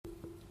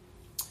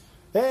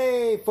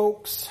Hey,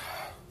 folks.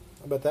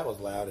 I bet that was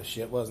loud as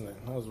shit, wasn't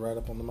it? That was right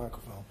up on the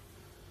microphone.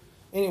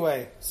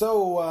 Anyway,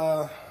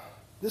 so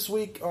this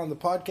week on the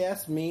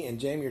podcast, me and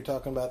Jamie are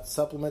talking about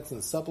supplements and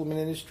the supplement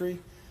industry.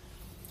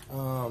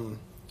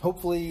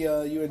 Hopefully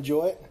you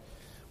enjoy it.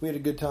 We had a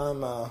good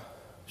time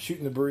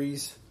shooting the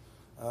breeze.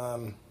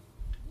 I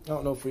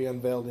don't know if we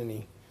unveiled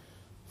any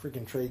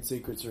freaking trade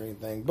secrets or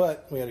anything,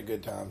 but we had a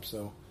good time.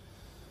 So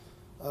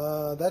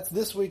that's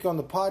this week on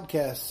the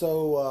podcast.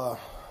 So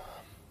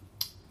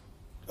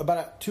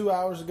about 2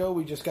 hours ago,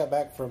 we just got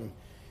back from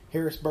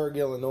Harrisburg,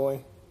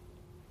 Illinois.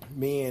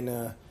 Me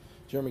and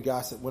Jeremy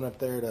Gossett went up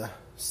there to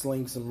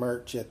sling some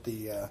merch at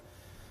the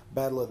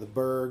Battle of the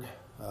Berg,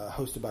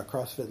 hosted by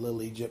CrossFit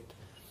Little Egypt.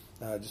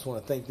 I just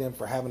want to thank them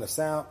for having us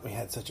out. We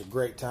had such a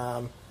great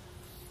time.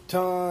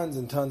 Tons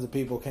and tons of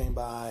people came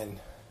by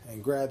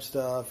and grabbed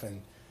stuff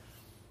and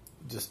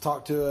just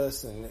talked to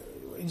us, and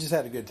we just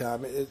had a good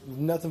time.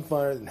 Nothing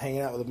funner than hanging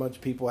out with a bunch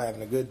of people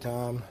having a good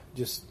time.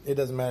 Just, it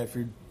doesn't matter if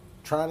you're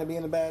trying to be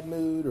in a bad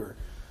mood or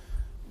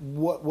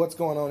what's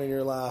going on in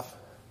your life.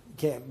 You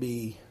can't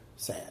be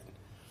sad.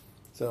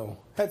 So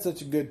had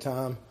such a good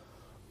time.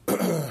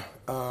 But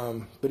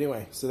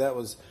anyway, so that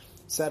was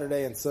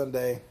Saturday and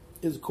Sunday.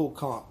 It was a cool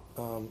comp.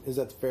 It was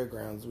at the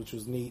fairgrounds, which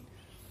was neat.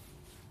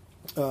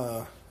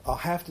 I'll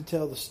have to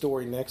tell the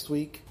story next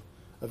week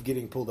of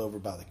getting pulled over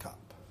by the cop.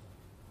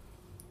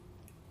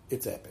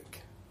 It's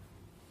epic.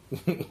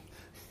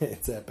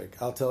 It's epic.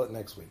 I'll tell it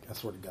next week. I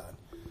swear to God.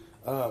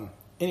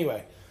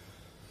 Anyway,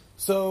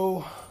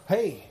 so,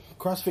 hey,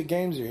 CrossFit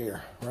Games are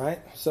here, right?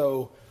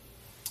 So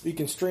you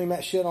can stream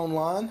that shit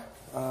online.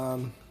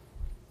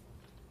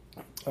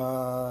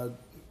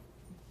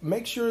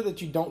 Make sure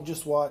that you don't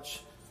just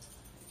watch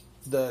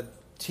the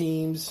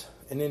teams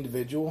and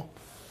individual.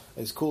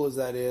 As cool as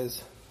that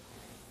is,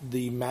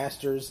 the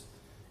masters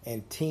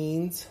and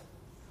teens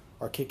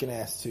are kicking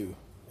ass too.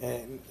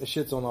 And the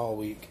shit's on all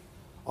week,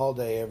 all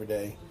day, every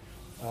day.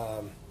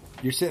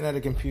 You're sitting at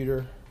a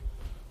computer,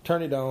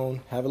 turn it on,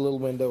 have a little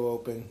window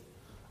open.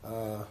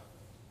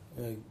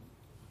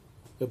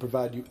 It'll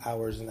provide you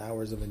hours and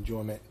hours of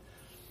enjoyment.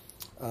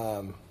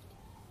 So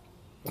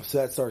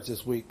that starts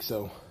this week.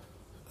 So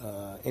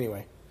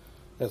anyway,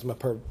 that's my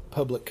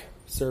public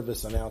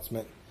service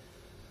announcement.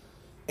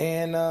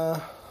 And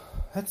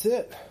that's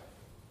it.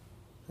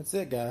 That's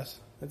it, guys.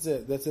 That's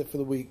it. That's it for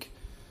the week.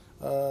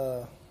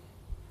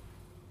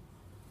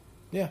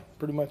 Yeah,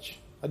 pretty much.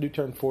 I do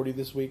turn 40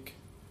 this week.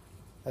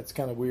 That's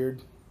kind of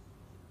weird.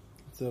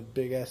 It's a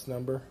big-ass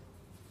number.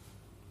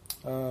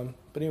 But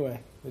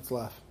anyway, it's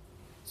life.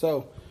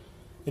 So,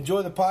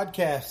 enjoy the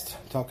podcast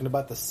talking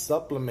about the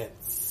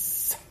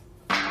supplements.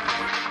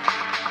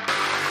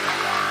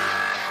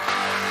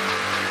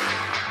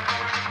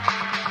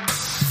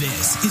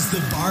 This is the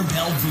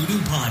Barbell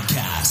Voodoo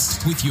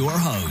Podcast with your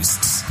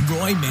hosts,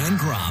 Roy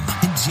Mangrum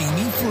and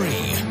Jamie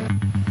Free.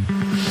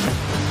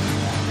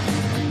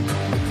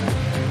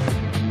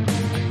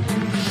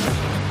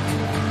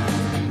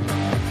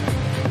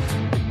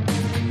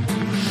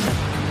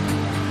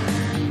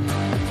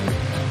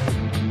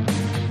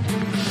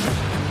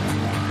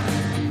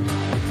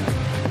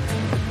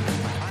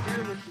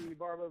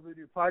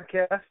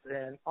 Podcast,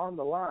 and on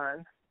the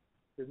line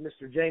is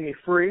Mr. Jamie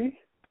Free.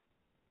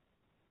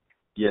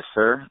 Yes,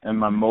 sir. And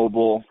my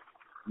mobile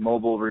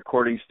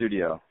recording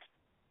studio.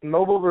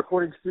 Mobile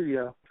recording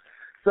studio.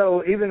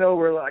 So even though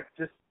we're like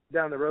just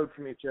down the road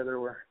from each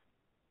other, we're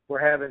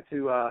having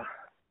to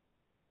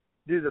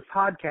do the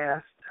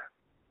podcast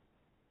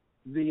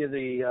via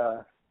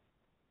the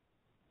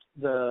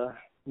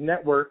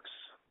networks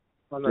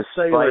on the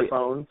cellular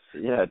phones.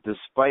 Yeah,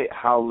 despite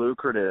how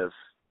lucrative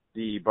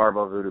the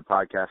Barbell Voodoo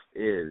Podcast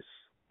is,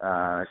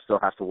 I still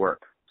have to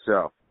work.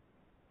 So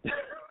we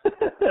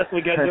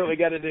got to do what we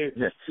got to do.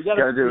 Yeah, you got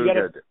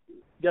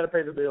to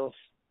pay the bills.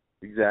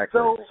 Exactly.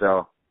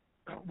 So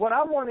what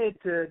I wanted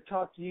to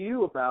talk to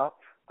you about,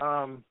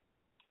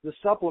 the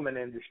supplement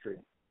industry.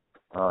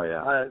 Oh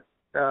yeah.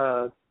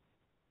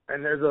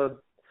 And there's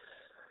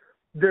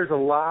a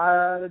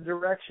lot of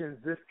directions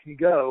this can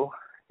go,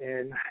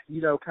 and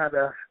kind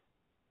of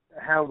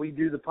how we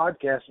do the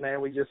podcast, man.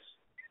 We just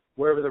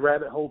wherever the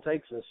rabbit hole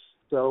takes us.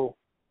 So,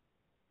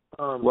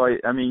 well,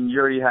 I mean, you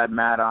already had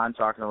Matt on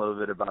talking a little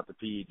bit about the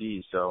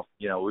PED, so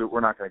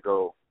we're not going to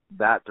go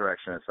that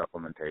direction of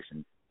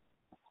supplementation.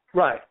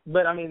 Right,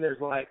 but I mean, there's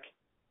like,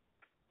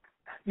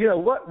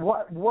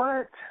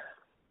 what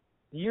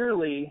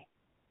yearly?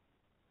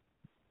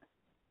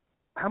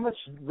 How much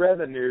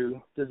revenue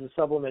does the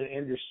supplement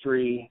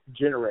industry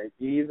generate?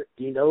 Do you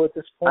know at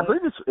this point? I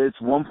believe it's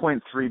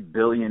 $1.3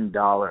 billion.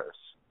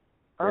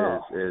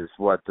 Is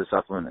what the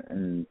supplement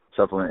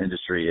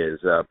industry is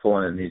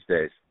pulling in these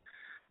days.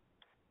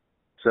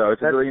 So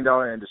it's a $1 billion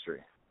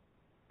industry.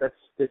 That's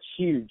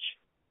huge.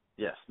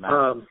 Yes,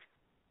 massive.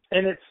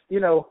 And it's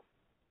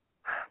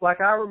like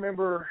I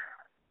remember,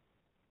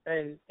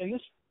 and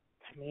this,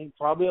 I mean,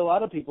 probably a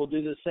lot of people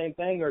do the same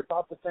thing or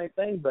thought the same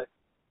thing, but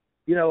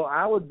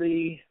I would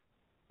be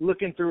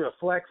looking through a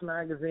Flex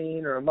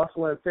magazine or a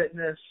Muscle and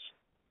Fitness,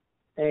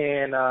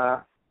 and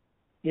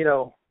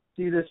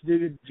see this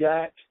dude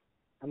jacked.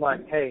 I'm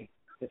like, hey,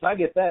 if I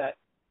get that,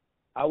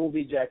 I will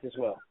be jacked as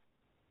well.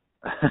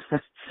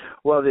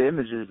 Well, the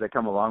images that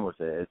come along with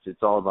it,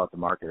 it's all about the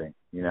marketing,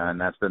 and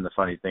that's been the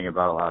funny thing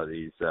about a lot of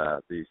these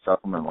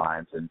supplement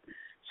lines. And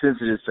since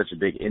it is such a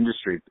big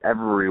industry,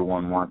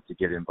 everyone wants to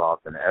get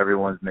involved in it.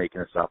 Everyone's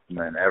making a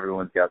supplement.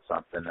 Everyone's got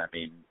something. I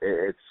mean,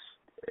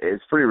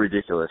 it's pretty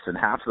ridiculous. And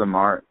half of them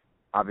are,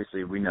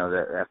 obviously, we know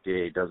that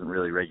FDA doesn't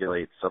really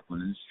regulate the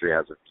supplement industry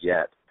as of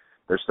yet.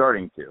 They're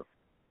starting to.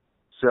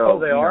 So,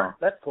 they are?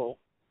 That's cool.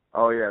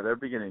 Oh, yeah, they're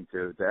beginning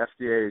to. The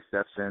FDA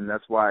steps in.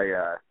 That's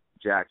why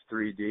Jack's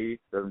 3D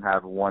doesn't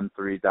have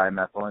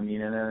 1,3-dimethylamine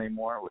in it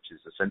anymore, which is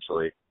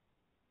essentially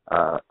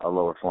a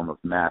lower form of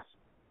meth.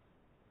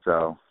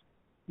 So,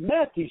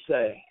 meth, you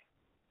say?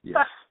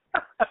 Yes.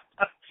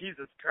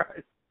 Jesus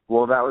Christ.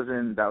 Well, that was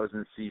in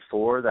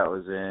C4. That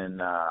was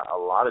in a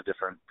lot of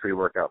different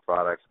pre-workout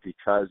products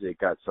because it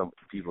got some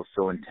people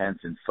so intense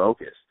and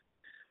focused,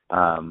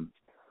 and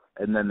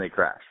then they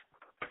crash.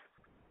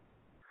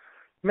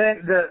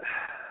 Man,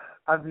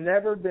 I've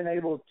never been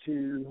able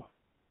to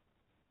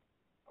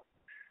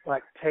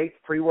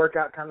take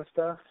pre-workout kind of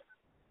stuff.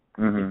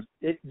 Mm-hmm.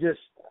 It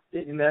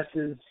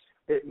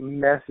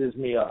messes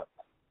me up.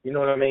 You know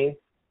what I mean?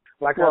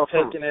 I've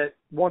taken it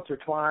once or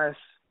twice,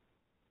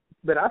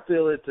 but I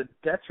feel it's a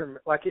detriment.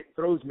 It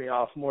throws me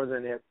off more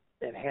than it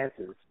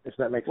enhances, if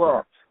that makes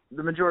sense.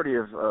 The majority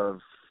of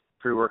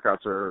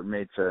pre-workouts are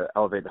made to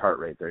elevate the heart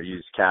rate. They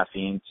use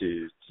caffeine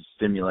to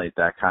stimulate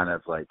that kind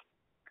of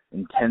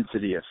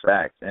intensity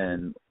effect.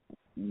 And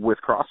with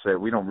CrossFit,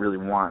 we don't really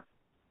want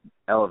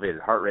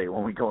elevated heart rate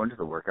when we go into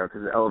the workout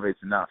because it elevates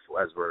enough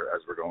as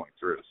we're going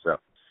through. So,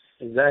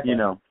 exactly.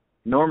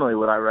 Normally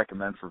what I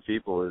recommend for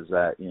people is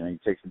that, you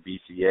take some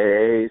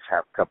BCAAs,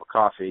 have a cup of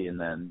coffee, and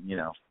then,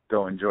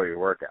 go enjoy your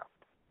workout.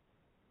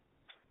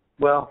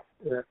 Well,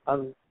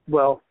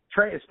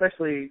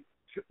 especially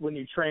when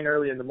you train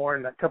early in the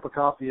morning, that cup of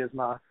coffee is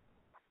I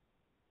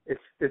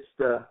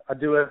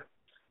do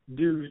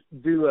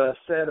a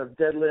set of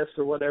deadlifts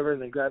or whatever,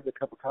 and then grab the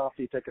cup of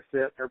coffee, take a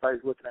sip, and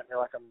everybody's looking at me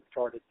like I'm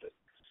retarded.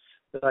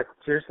 They're like,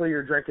 seriously,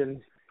 you're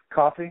drinking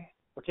coffee?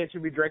 Why can't you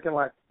be drinking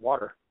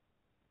water?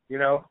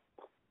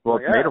 Well,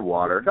 it's made of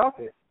water. It's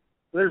coffee.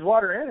 There's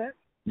water in it.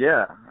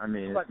 Yeah, I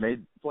mean, it's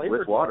made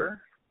with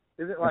water.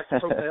 Is it like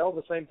Propel,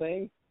 the same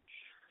thing?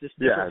 Just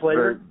different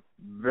flavor?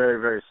 Very,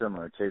 very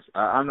similar taste.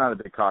 I'm not a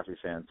big coffee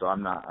fan, so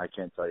I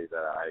can't tell you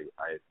that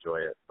I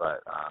enjoy it,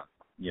 but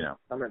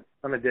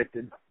I'm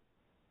addicted.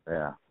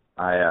 Yeah,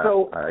 I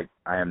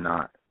am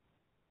not.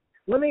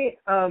 Let me.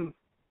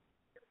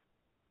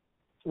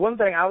 One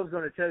thing I was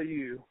going to tell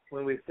you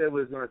when we said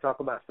we was going to talk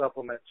about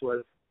supplements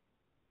was,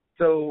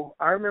 so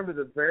I remember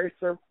the very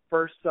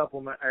first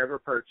supplement I ever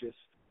purchased.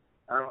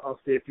 I'll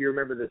see if you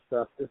remember this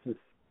stuff. This is,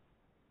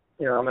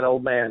 I'm an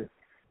old man,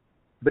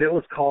 but it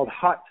was called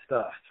Hot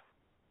Stuff.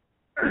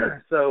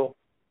 So,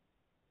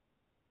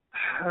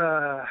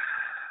 I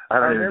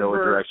don't even know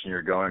what direction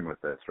you're going with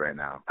this right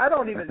now. I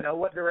don't even know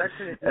what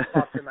direction it just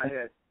popped in my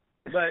head.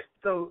 But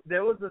so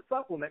there was a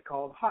supplement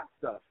called Hot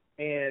Stuff,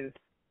 and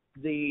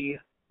the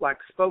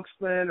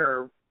spokesman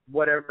or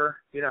whatever,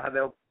 how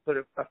they'll put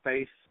a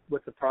face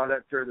with the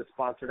product or the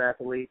sponsored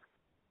athlete,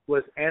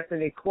 was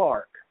Anthony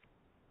Clark.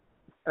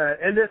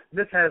 And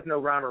this has no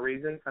rhyme or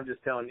reason. I'm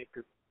just telling you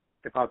because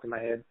it popped in my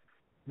head.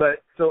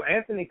 But so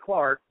Anthony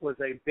Clark was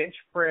a bench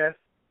press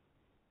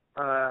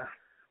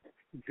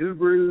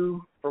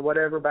guru or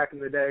whatever back in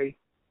the day.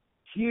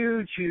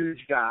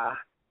 Huge guy.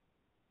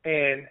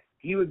 And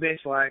he would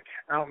bench I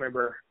don't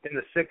remember, in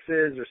the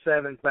 6s or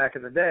 7s back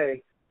in the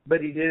day,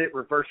 but he did it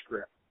reverse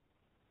grip.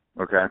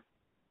 Okay.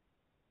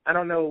 I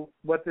don't know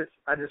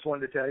I just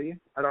wanted to tell you.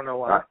 I don't know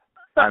why.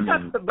 I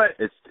mean, but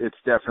it's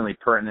definitely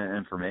pertinent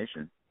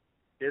information.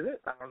 Is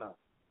it? I don't know.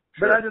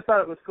 Sure. But I just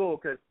thought it was cool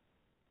because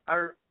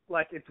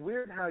it's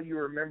weird how you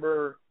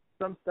remember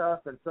some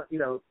stuff and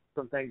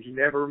some things you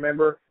never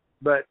remember.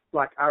 But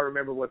I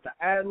remember what the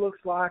ad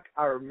looks like.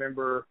 I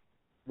remember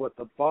what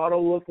the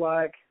bottle looked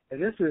like. And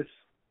this is,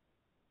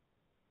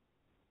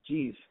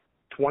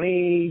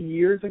 20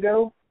 years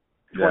ago,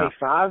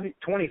 25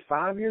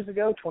 years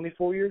ago,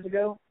 24 years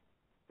ago.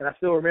 And I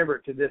still remember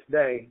it to this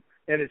day.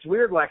 And it's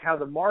weird how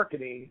the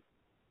marketing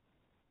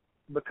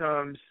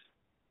becomes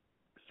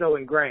so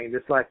ingrained.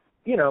 It's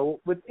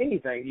with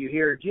anything, you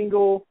hear a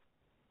jingle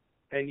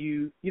and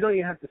you don't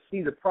even have to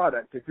see the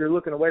product. If you're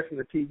looking away from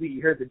the TV,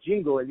 you hear the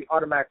jingle and you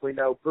automatically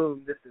know,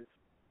 boom, this is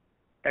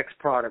X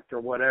product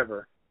or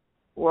whatever.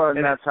 Well,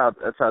 and that's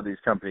how these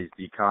companies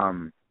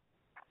become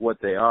what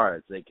they are.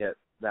 Is they get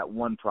that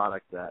one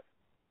product that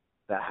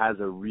has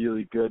a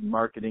really good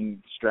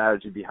marketing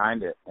strategy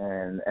behind it,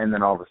 and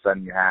then all of a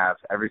sudden you have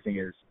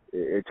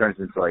it turns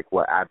into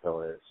what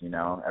Advil is,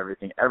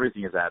 everything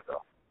is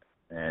Advil,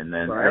 and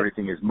then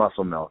everything is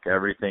Muscle Milk,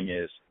 everything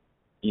is,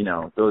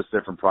 those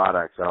different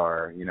products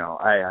are,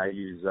 I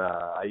use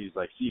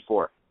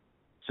C4.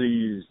 So you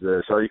use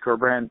the Cellucor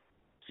brand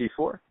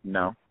C4?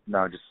 No,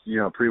 just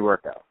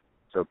pre-workout.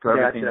 So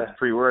everything that's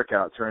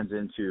pre-workout turns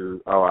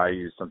into, I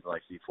use something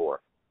like C4.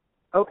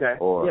 Okay.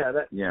 Or, yeah,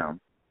 that, you know.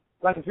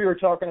 like if we were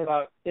talking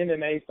about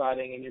MMA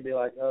fighting and you'd be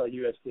like, oh,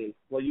 UFC.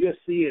 Well,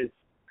 UFC is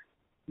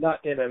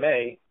not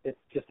MMA. It's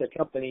just a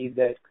company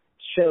that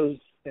shows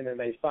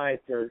MMA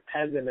fights or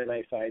has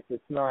MMA fights.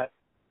 It's not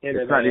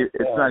MMA.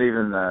 It's not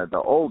even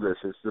the oldest.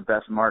 It's the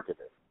best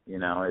marketed. You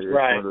know, it's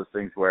right. one of those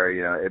things where,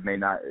 you know, it may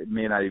not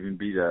even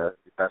be the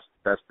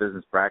best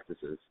business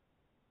practices.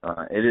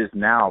 It is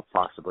now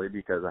possibly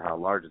because of how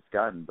large it's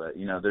gotten, but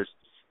you know, that's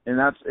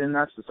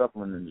the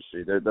supplement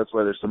industry. That's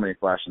why there's so many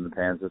flash in the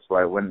pans. That's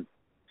why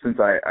since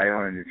I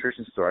own a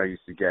nutrition store, I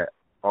used to get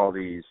all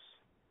these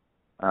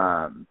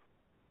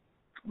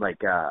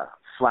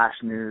flash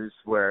news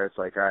where it's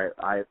like, all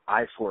right,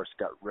 iForce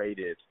got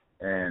raided,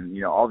 and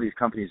you know, all these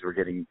companies were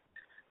getting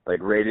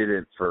like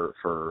raided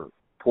for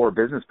poor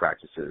business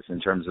practices in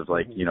terms of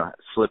like, you know,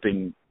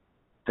 slipping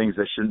things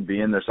that shouldn't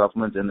be in their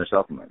supplements.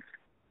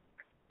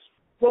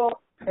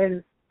 Well,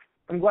 and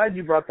I'm glad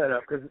you brought that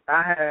up because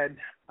I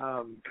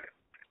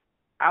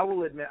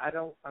will admit I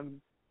don't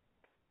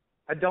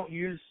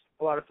use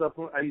a lot of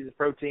supplements. I use a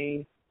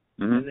protein,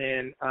 and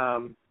then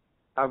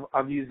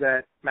I've used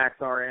that Max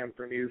RM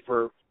from you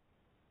for,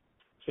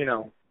 you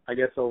know, I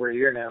guess over a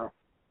year now.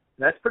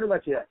 And that's pretty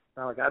much it.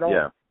 I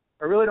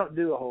really don't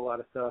do a whole lot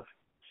of stuff.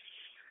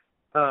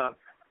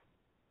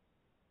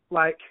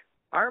 Like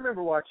I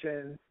remember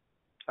watching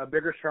a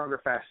Bigger,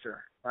 Stronger,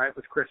 Faster, right,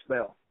 with Chris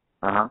Bell.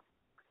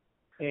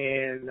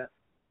 And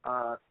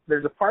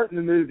there's a part in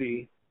the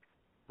movie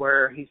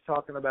where he's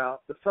talking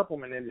about the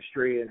supplement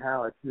industry and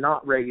how it's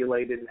not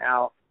regulated and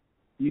how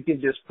you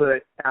can just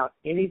put out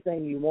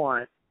anything you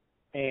want.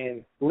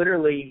 And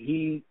literally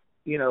he,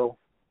 you know,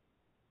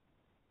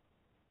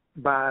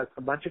 buys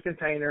a bunch of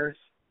containers,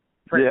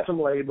 prints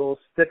some labels,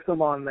 sticks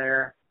them on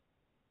there,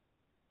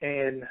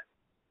 and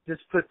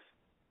just puts,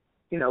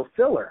 you know,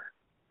 filler.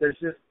 There's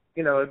just,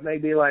 you know, it may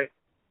be like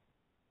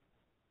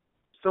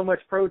so much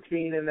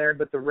protein in there,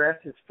 but the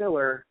rest is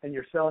filler, and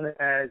you're selling it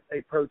as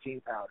a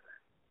protein powder.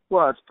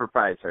 Well, it's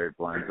proprietary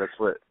blends. That's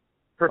what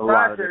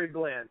proprietary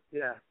blends.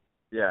 Yeah.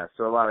 Yeah.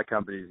 So a lot of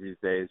companies these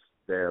days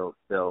they'll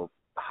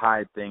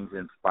hide things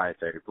in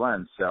proprietary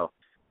blends. So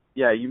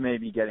yeah, you may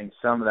be getting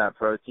some of that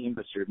protein,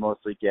 but you're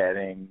mostly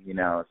getting, you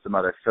know, some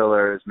other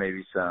fillers,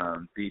 maybe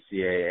some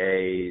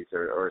BCAAs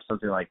or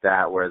something like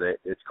that, where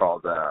it's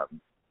called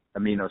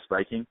amino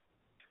spiking.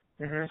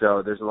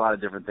 So there's a lot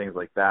of different things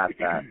like that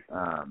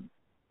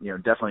you know,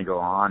 definitely go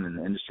on in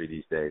the industry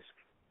these days.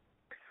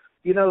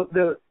 You know,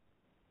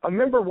 I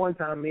remember one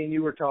time me and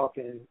you were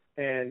talking,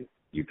 and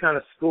you kind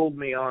of schooled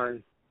me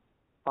on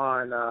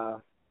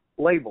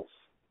labels.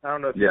 I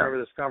don't know if you remember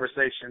this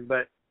conversation,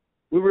 but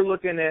we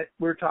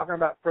were talking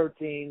about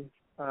protein,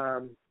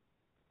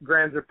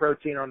 grams of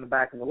protein on the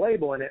back of the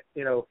label, and it,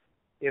 you know,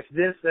 if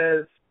this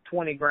says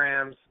 20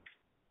 grams,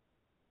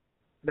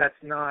 that's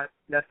not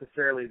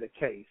necessarily the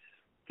case.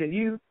 Can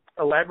you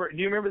elaborate?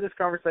 Do you remember this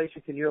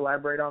conversation? Can you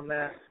elaborate on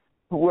that?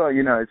 Well,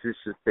 you know, it's just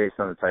based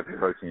on the type of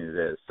protein it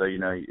is. So, you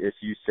know, if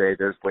you say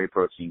there's whey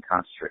protein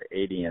concentrate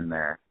 80 in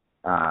there,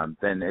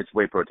 then it's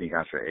whey protein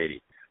concentrate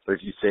 80. But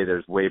if you say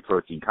there's whey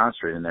protein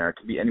concentrate in there, it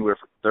could be anywhere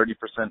from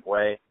 30%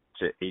 whey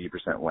to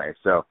 80% whey.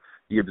 So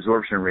the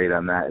absorption rate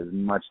on that is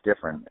much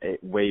different.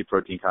 Whey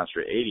protein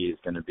concentrate 80 is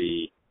going to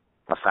be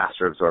a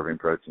faster absorbing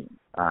protein.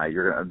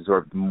 You're going to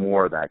absorb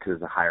more of that because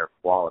it's a higher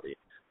quality.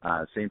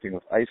 Same thing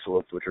with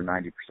isolates, which are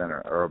 90%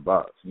 or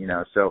above, you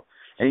know. So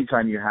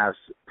anytime you have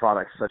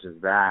products such as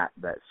that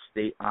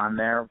state on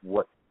there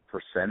what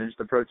percentage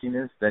the protein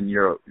is, then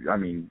you're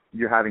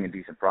having a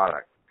decent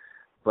product.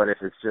 But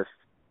if it's just,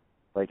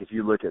 like if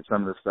you look at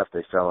some of the stuff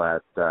they sell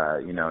at,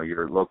 you know,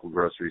 your local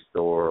grocery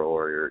store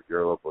or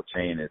your local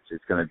chain,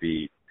 it's going to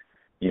be,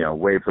 you know,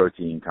 whey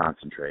protein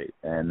concentrate.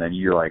 And then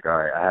you're like, all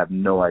right, I have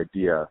no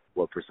idea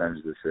what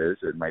percentage this is.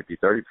 It might be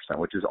 30%,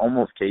 which is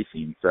almost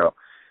casein. So,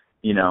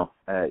 you know,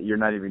 you're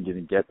not even going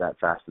to get that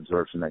fast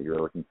absorption that you're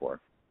looking for.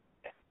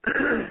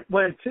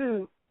 Well,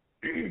 too,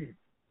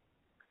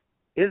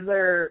 is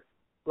there,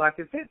 like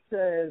if it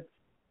says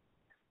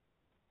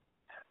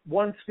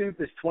one scoop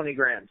is 20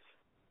 grams,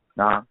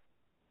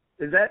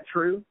 is that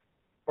true?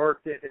 Or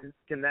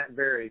can that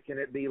vary? Can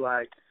it be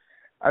like,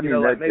 I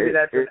mean, like maybe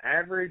that's an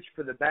average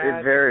for the batch?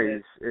 It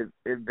varies.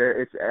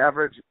 It's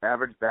average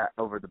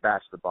over the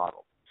batch of the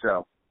bottle.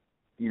 So,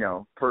 you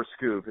know, per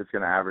scoop, it's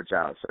going to average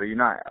out. So you're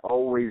not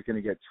always going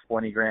to get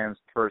 20 grams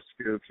per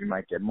scoop. You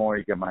might get more.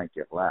 You might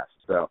get less.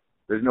 So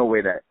there's no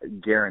way to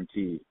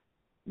guarantee,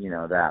 you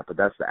know, that. But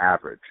that's the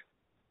average.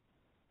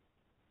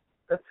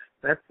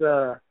 That's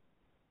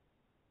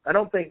I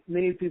don't think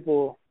many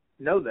people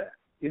know that.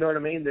 You know what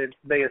I mean?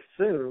 They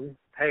assume,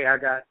 hey, I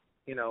got,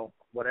 you know,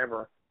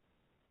 whatever.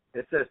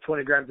 It says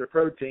 20 grams of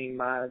protein.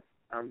 My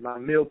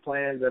meal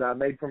plan that I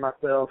made for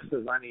myself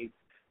says I need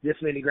this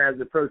many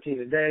grams of protein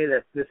a day.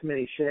 That's this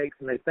many shakes,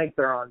 and they think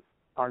they're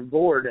on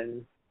board,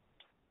 and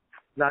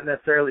not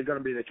necessarily going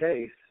to be the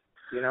case.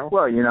 You know?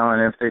 Well, you know,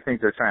 and if they think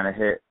they're trying to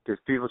hit,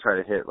 because people try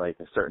to hit like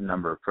a certain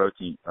number of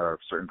protein or a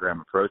certain gram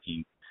of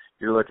protein,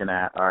 you're looking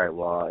at, all right,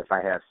 well, if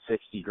I have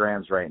 60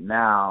 grams right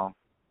now,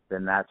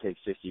 then that takes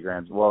 60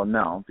 grams. Well,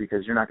 no,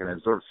 because you're not going to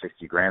absorb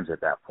 60 grams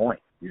at that point.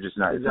 You're just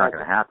not. It's not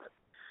going to happen.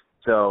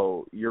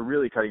 So you're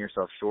really cutting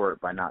yourself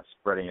short by not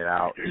spreading it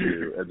out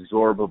to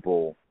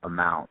absorbable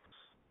amounts.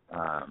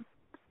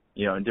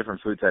 And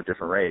different foods have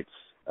different rates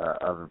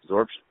of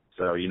absorption.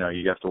 So,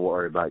 you have to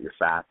worry about your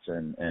fats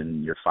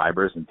and your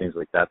fibers and things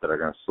like that are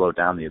going to slow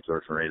down the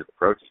absorption rate of the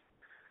protein.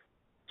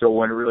 So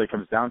when it really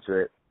comes down to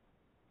it,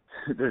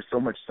 there's so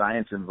much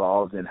science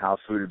involved in how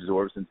food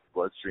absorbs into the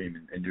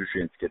bloodstream and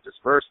nutrients get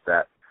dispersed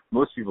that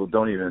most people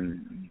don't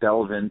even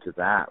delve into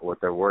that. What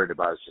they're worried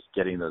about is just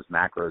getting those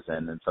macros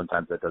in, and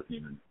sometimes it's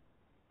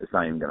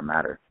not even going to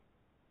matter.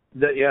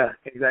 Yeah,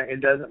 exactly.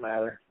 It doesn't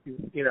matter,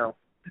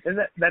 and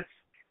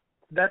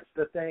that's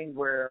the thing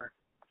where,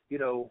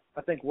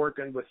 I think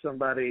working with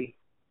somebody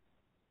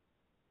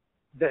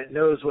that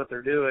knows what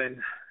they're doing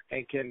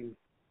and can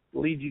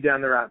lead you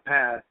down the right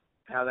path,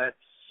 how that's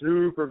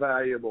super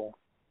valuable.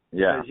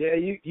 Yeah.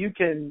 Because, you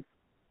can,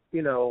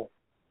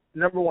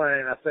 number one,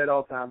 and I say it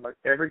all the time, like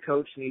every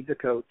coach needs a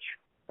coach,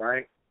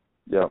 right?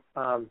 Yeah.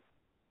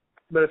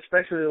 But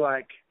especially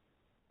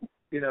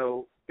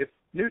if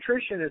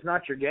nutrition is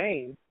not your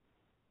game,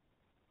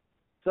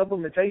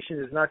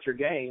 supplementation is not your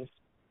game,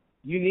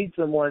 you need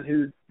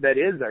someone that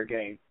is their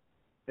game.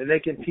 And they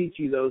can teach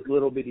you those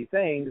little bitty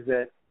things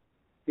that,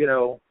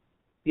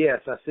 yes,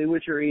 I see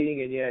what you're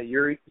eating, and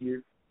you're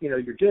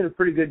doing a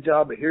pretty good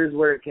job, but here's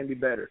where it can be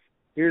better.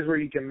 Here's where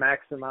you can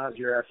maximize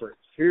your efforts.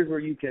 Here's where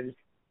you can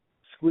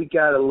squeak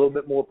out a little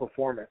bit more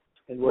performance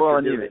in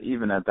what you're doing.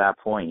 Even at that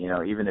point,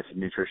 even if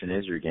nutrition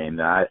is your game,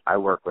 then I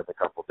work with a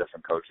couple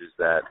different coaches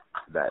that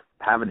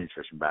have a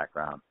nutrition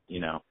background,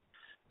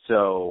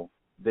 so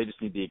they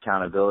just need the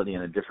accountability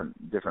and a different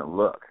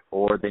look,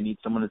 or they need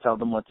someone to tell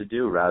them what to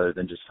do rather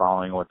than just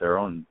following what their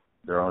own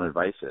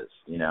advice is.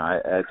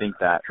 I think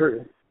that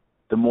True.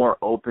 The more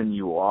open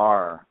you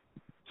are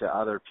to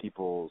other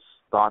people's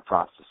thought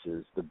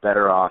processes, the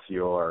better off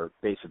your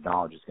base of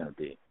knowledge is going to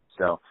be.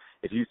 So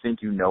if you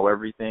think you know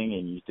everything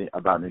and you think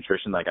about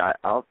nutrition, like I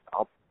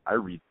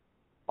read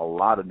a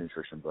lot of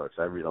nutrition books.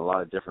 I read a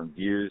lot of different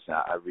views.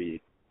 I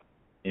read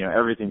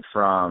everything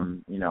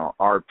from,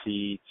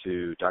 RP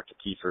to Dr.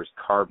 Kiefer's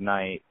Carb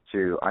Night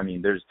to,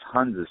 there's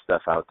tons of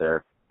stuff out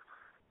there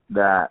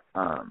that,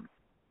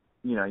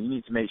 you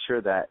need to make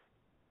sure that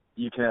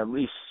you can at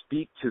least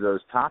speak to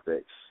those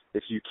topics.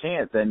 If you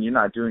can't, then you're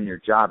not doing your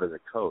job as a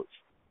coach.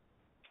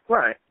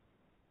 Right.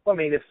 Well,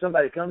 if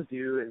somebody comes to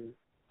you, and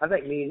I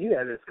think me and you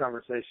had this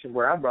conversation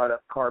where I brought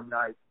up Carb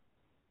Night,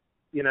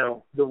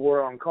 the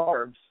war on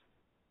carbs,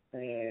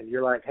 and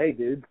you're like, hey,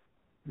 dude,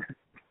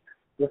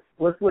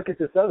 let's look at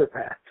this other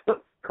path.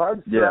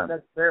 Carbs not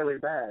necessarily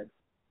bad.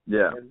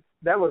 Yeah. And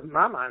that was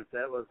my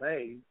mindset was,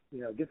 hey,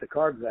 get the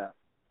carbs out.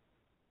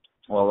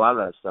 Well, a lot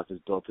of that stuff is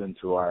built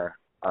into our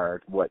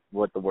what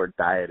the word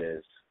diet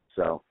is.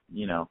 So,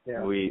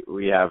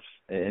 we have,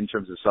 in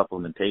terms of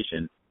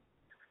supplementation,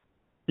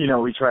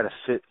 we try to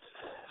fit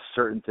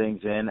certain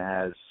things in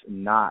as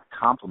not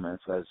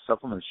complements, as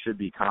supplements should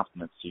be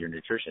complements to your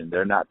nutrition.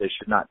 They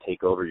should not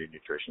take over your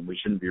nutrition. We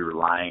shouldn't be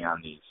relying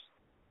on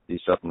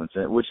these supplements,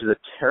 which is a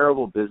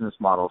terrible business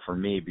model for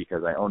me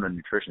because I own a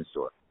nutrition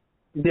store.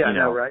 Yeah, I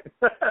know, right?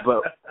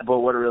 but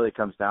what it really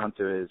comes down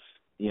to is,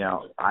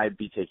 I'd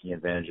be taking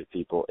advantage of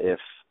people if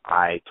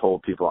I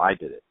told people I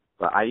did it.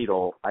 But I eat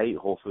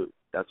whole food.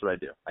 That's what I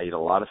do. I eat a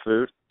lot of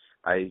food.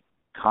 I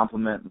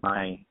complement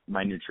my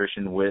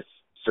nutrition with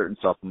certain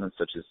supplements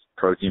such as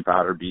protein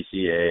powder,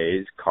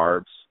 BCAAs,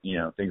 carbs,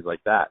 things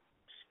like that.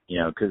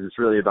 Because it's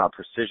really about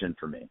precision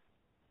for me.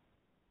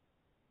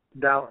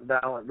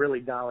 Really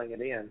dialing it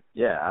in.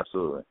 Yeah,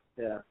 absolutely.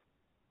 Yeah.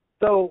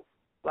 So,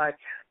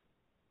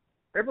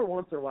 every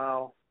once in a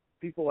while,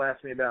 people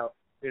ask me about,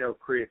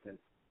 creatine.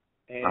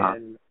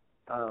 And,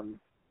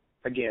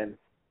 again,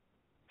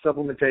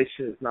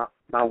 supplementation is not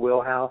my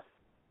wheelhouse,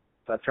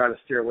 so I try to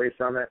steer away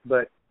from it.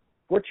 But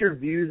what's your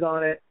views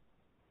on it?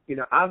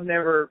 I've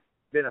never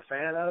been a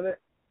fan of it.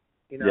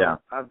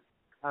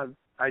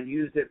 I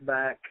used it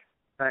back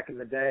in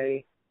the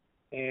day,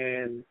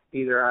 and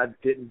either I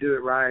didn't do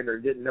it right or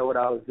didn't know what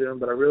I was doing,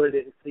 but I really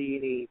didn't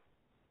see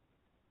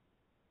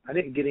I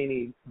didn't get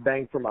any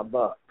bang for my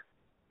buck.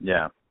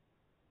 Yeah.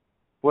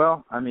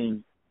 Well,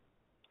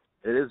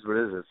 it is what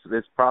it is.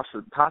 It's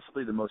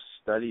possibly the most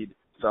studied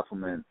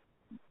supplement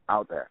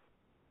out there.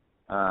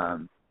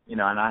 And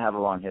I have a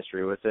long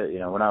history with it.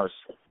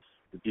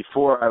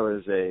 Before I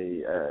was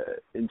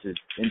into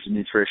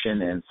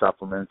nutrition and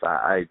supplements,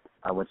 I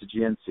went to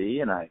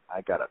GNC and I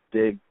got a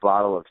big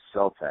bottle of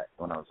Celtec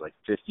when I was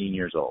 15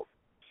 years old.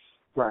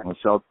 Right.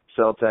 Well,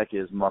 Celtec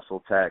is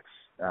Muscle Tech's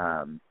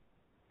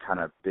kind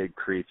of big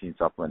creatine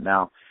supplement.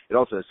 Now, it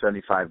also has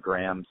 75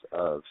 grams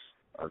of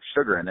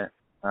sugar in it,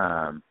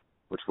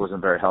 which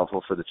wasn't very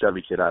helpful for the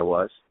chubby kid I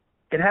was.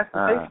 It has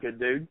to taste good,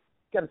 dude.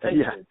 It's got to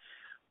taste good.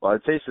 Well,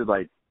 it tasted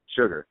like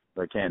sugar,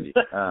 like candy.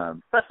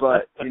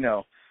 But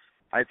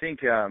I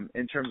think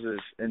in terms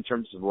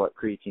of what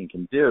creatine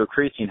can do,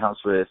 creatine helps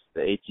with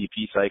the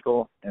ATP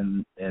cycle,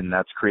 and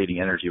that's creating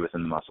energy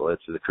within the muscle.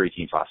 It's the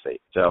creatine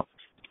phosphate. So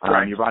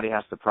Right. Your body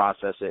has to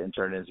process it and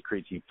turn it into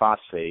creatine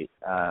phosphate.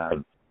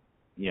 So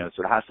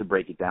it has to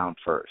break it down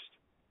first.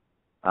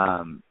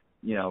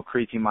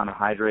 Creatine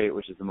monohydrate,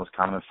 which is the most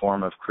common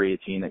form of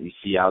creatine that you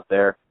see out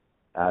there,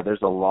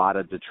 there's a lot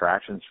of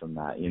detractions from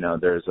that.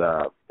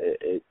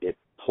 It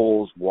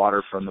pulls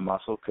water from the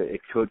muscle.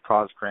 It could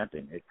cause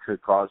cramping. It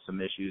could cause some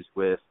issues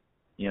with,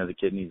 the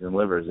kidneys and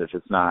livers if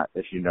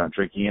you're not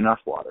drinking enough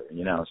water,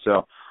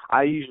 So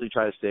I usually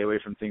try to stay away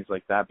from things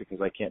like that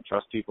because I can't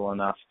trust people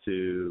enough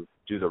to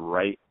do the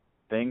right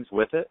things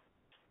with it.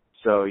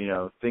 So,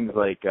 things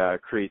like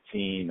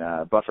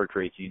creatine, buffered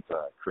creatine,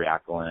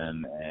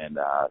 creatinine, and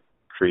all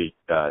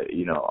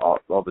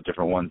the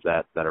different ones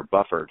that are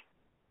buffered.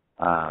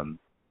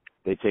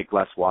 They take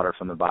less water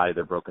from the body.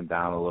 They're broken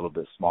down a little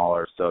bit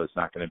smaller, so it's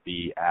not going to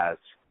be as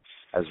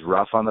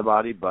rough on the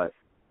body. But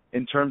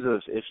in terms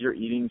of if you're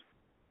eating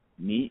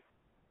meat,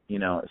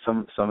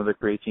 some of the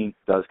creatine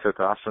does cook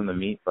off from the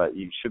meat, but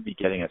you should be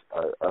getting a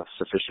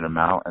sufficient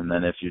amount. And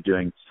then if you're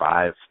doing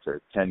 5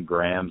 to 10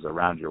 grams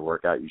around your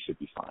workout, you should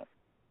be fine.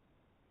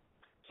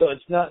 So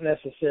it's not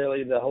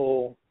necessarily the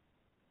whole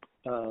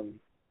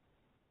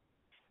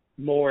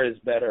more is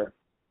better.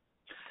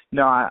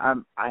 No,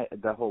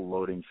 the whole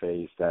loading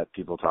phase that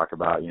people talk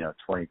about,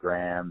 20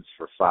 grams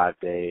for 5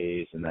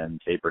 days and then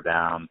taper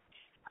down.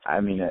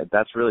 I mean,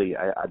 that's really,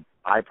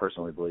 I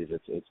personally believe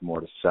it's more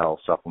to sell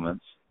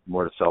supplements,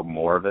 more to sell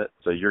more of it.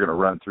 So you're going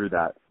to run through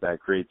that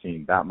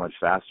creatine that much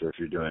faster if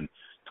you're doing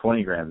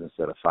 20 grams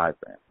instead of 5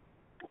 grams.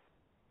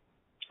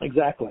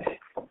 Exactly.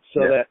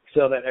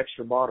 Sell that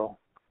extra bottle.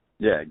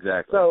 Yeah,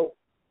 exactly. So,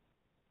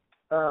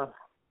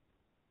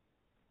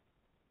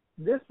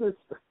 this is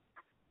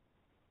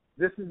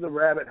the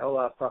rabbit hole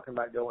I was talking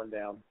about going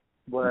down.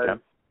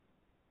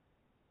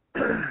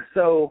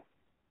 So,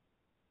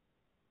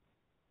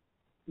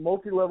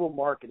 multi-level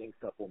marketing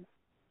supplements.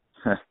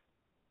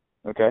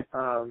 Okay.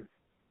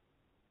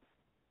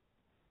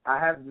 I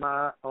have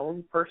my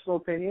own personal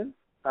opinion.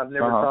 I've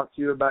never talked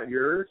to you about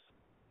yours.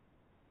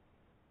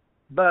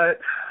 But,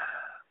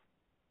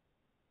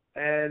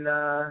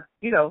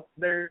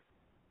 there's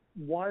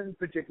one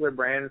particular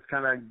brand is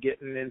kind of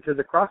getting into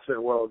the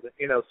CrossFit world,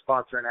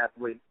 sponsoring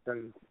athletes,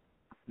 and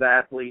the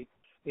athletes,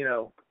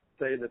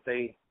 say that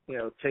they,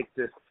 take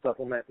this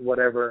supplement,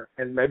 whatever,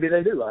 and maybe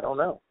they do, I don't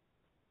know.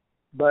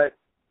 But,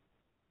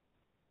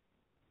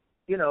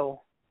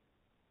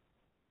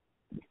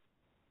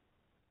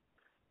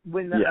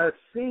 when I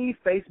see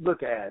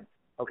Facebook ads,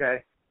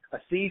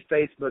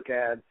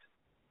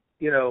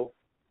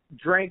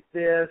 drink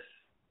this.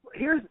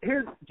 Here's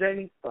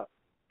Jamie.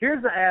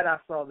 Here's the ad I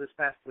saw this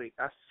past week.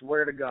 I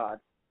swear to God,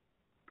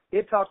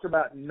 it talks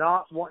about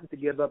not wanting to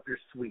give up your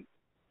sweet.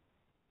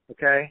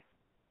 Okay,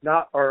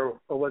 or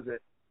was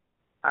it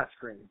ice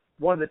cream?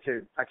 One of the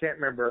two. I can't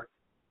remember,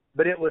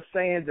 but it was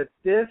saying that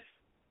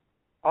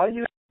all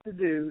you have to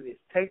do is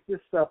take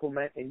this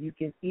supplement and you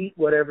can eat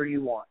whatever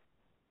you want.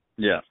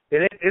 Yeah.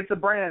 And it's a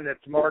brand that's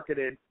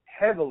marketed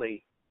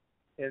heavily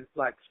in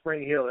like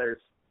Spring Hill.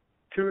 There's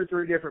 2 or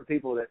 3 different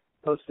people that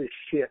post this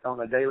shit on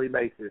a daily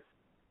basis.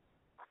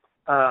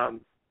 I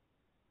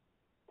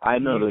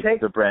know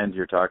the brand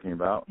you're talking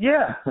about.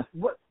 Yeah.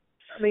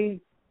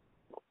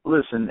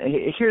 Listen,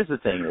 here's the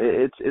thing.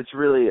 It's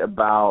really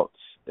about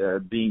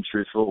being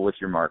truthful with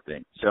your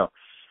marketing. So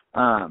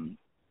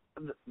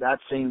that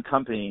same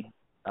company,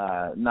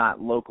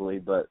 not locally,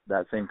 but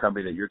that same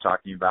company that you're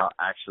talking about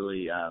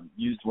actually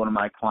used one of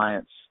my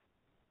clients'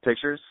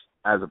 pictures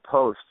as a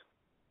post,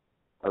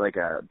 like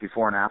a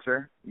before and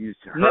after. Used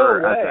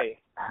her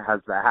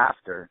as the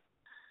after,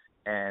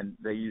 and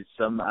they used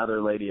some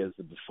other lady as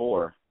the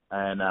before.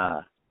 And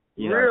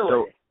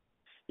really?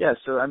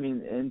 So I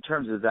mean, in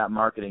terms of that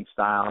marketing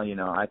style,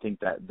 I think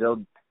that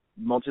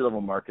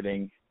multi-level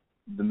marketing,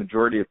 the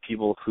majority of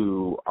people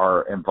who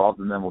are involved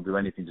in them will do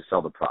anything to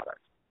sell the product.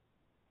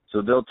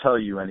 So they'll tell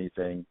you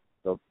anything.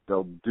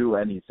 They'll do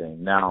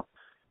anything. Now,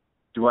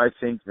 do I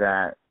think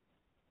that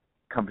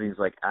companies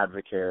like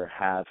Advocare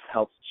have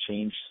helped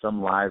change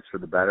some lives for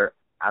the better?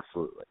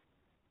 Absolutely.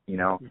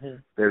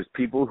 There's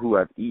people who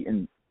have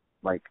eaten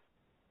like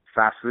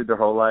fast food their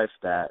whole life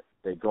that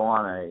they go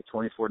on a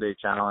 24-day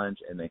challenge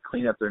and they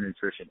clean up their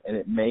nutrition, and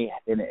it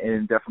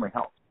definitely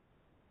helps.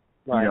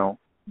 Right.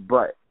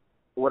 But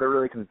what it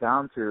really comes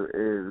down to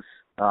is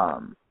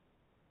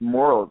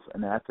morals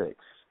and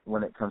ethics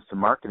when it comes to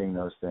marketing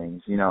those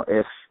things.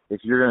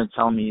 If you're going to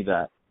tell me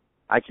that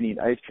I can eat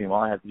ice cream,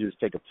 all I have to do is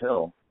take a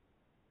pill,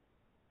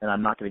 and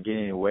I'm not going to gain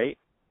any weight,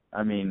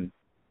 I mean,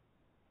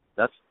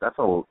 that's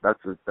a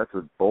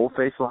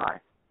bold-faced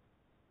lie.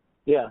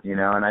 Yeah.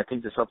 And I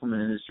think the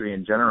supplement industry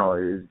in general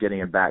is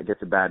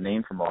gets a bad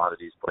name from a lot of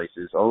these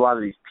places, a lot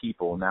of these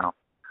people. Now,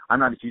 I'm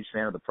not a huge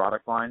fan of the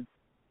product line.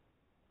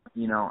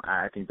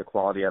 I think the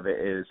quality of it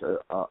is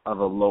of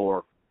a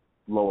lower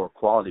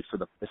quality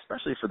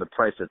especially for the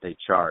price that they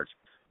charge.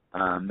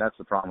 That's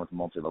the problem with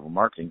multi-level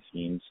marketing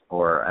schemes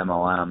or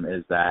MLM,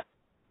 is that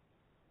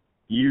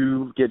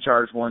you get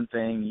charged one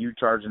thing, you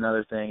charge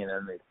another thing, and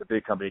then the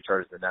big company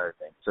charges another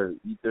thing. So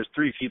there's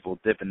 3 people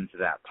dipping into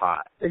that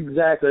pot.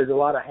 Exactly. There's a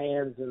lot of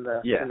hands in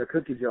the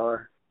cookie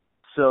jar.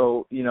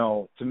 So,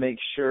 to make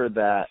sure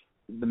that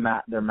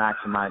they're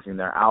maximizing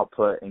their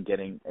output and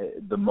getting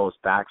the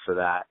most back for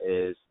that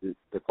is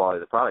the quality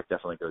of the product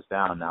definitely goes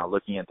down. Now,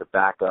 looking at the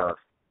back of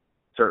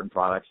certain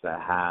products that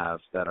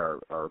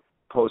are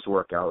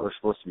post-workout or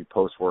supposed to be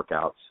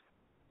post-workouts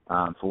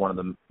for one of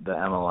the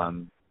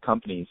MLM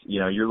companies,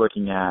 you're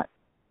looking at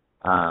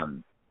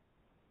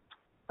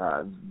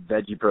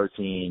veggie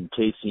protein,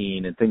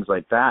 casein, and things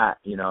like that.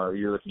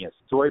 You're looking at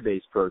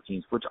soy-based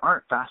proteins, which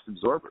aren't fast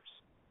absorbers.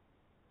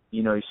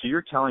 So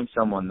you're telling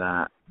someone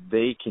that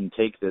they can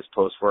take this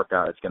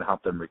post-workout, it's going to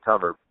help them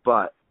recover,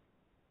 but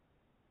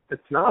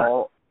it's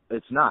not.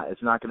 It's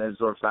not going to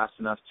absorb fast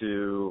enough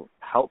to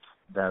help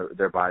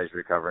their bodies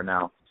recover.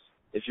 Now,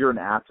 if you're an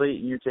athlete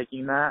and you're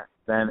taking that,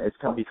 then it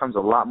becomes a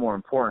lot more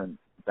important,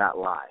 that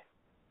lie.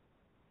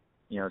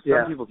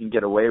 Some people can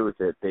get away with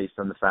it based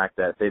on the fact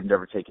that they've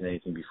never taken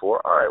anything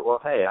before. All right, well,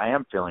 hey, I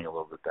am feeling a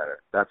little bit better.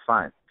 That's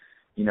fine.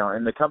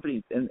 And the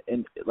company, and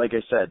like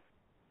I said,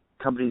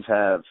 companies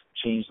have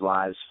changed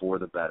lives for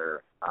the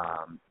better.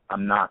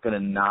 I'm not going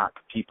to knock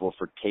people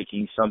for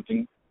taking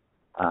something.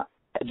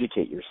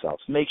 Educate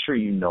yourselves. Make sure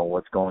you know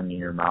what's going in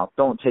your mouth.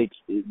 Don't take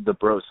the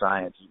bro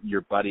science.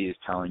 Your buddy is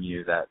telling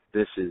you that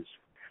this is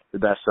the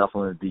best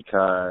supplement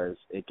because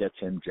it gets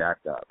him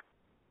jacked up.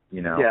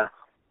 Yeah.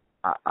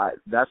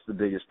 That's the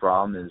biggest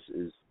problem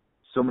is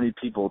so many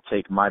people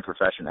take my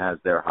profession as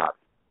their hobby.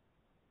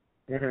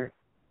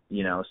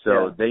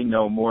 Mm-hmm. They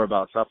know more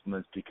about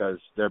supplements because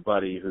their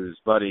buddy, whose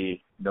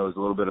buddy knows a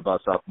little bit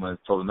about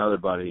supplements, told another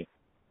buddy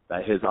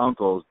that his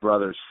uncle's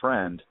brother's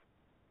friend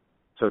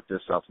took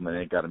this supplement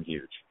and it got him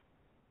huge.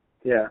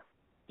 Yeah.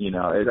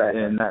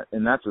 Exactly.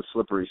 And that's a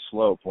slippery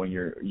slope when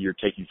you're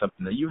taking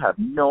something that you have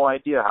no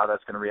idea how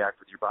that's going to react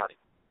with your body.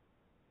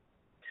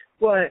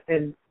 Well,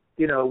 and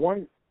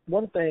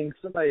one thing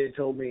somebody had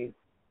told me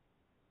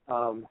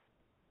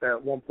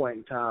at one point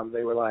in time,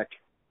 they were like,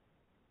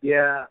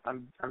 yeah,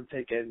 I'm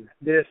taking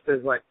this.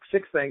 There's like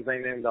 6 things they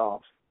named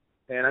off,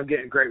 and I'm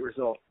getting great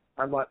results.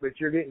 I'm like, but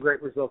you're getting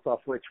great results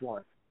off which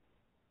one?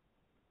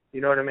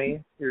 You know what I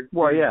mean? You're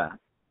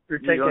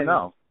taking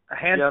a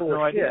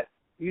handful of shit.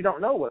 You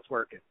don't know what's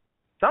working.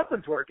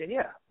 Something's working,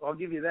 yeah. I'll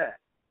give you that.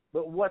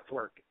 But what's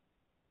working?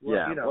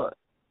 Well,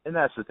 and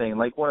that's the thing.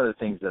 Like, one of the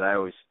things that I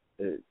always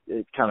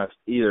it kind of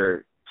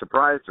either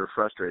surprised or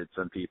frustrated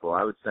some people.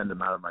 I would send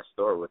them out of my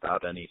store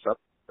without any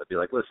supplements. I'd be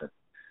like, listen,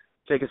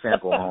 take a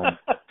sample home,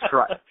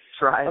 try it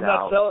out. I'm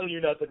not selling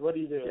you nothing. What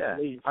do you do? Yeah.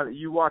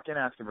 You walk in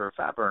asking for a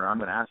fat burner, I'm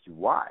going to ask you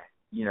why.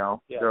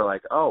 They're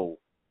like, oh,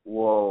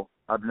 well,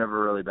 I've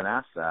never really been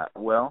asked that.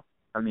 Well,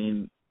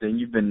 then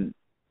you've been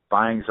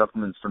buying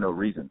supplements for no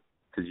reason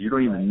because you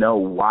don't even know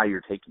why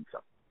you're taking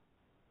something.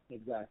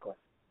 Exactly.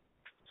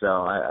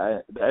 So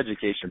the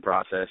education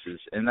process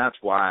and that's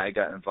why I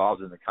got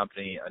involved in the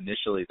company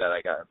initially that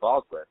I got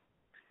involved with.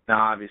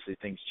 Now, obviously,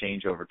 things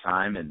change over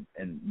time, and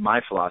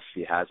my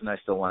philosophy hasn't. I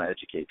still want to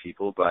educate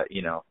people, but,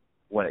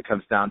 when it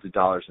comes down to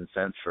dollars and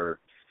cents for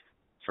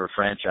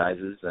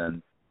franchises,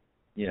 and,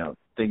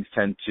 things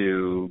tend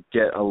to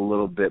get a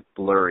little bit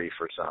blurry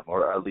for some,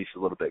 or at least a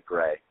little bit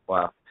gray.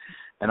 Well,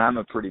 and I'm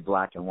a pretty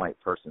black and white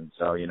person,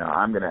 so,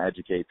 I'm going to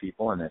educate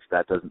people, and if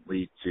that doesn't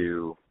lead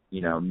to,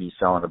 me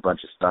selling a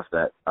bunch of stuff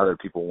that other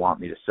people want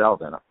me to sell,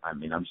 then,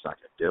 I'm just not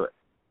going to do it.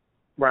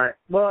 Right.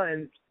 Well,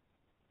 and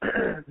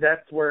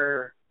that's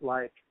where,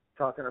 like,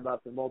 talking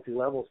about the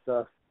multi-level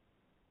stuff,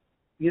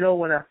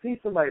 when I see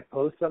somebody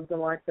post something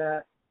like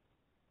that,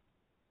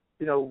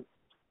 and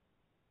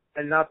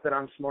not that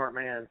I'm a smart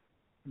man,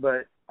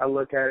 but I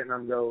look at it and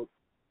I'm go,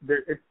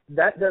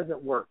 that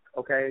doesn't work,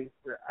 okay?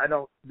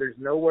 There's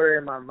nowhere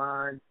in my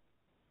mind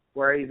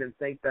where I even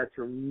think that's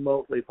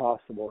remotely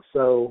possible.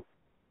 So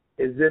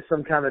is this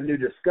some kind of new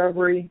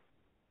discovery?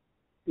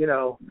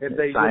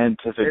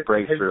 Scientific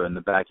breakthrough in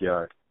the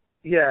backyard.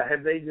 Yeah,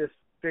 have they just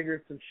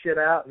figured some shit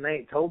out and they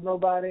ain't told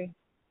nobody?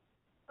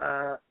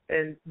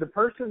 And the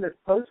person that's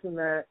posting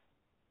that,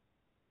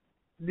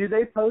 do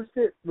they post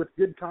it with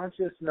good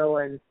conscience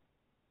knowing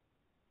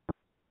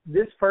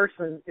this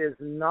person is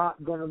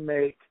not going to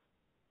make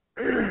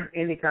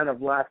any kind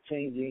of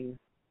life-changing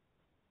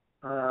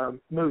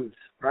moves,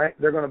 right?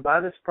 They're going to buy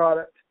this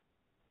product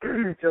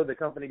until the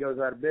company goes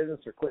out of business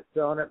or quit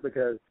selling it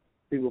because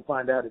people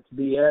find out it's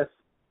BS.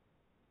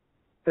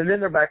 And then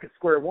they're back at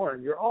square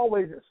one. You're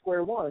always at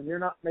square one. You're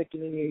not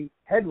making any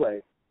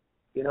headway.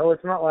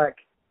 It's not like,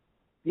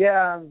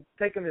 yeah, I'm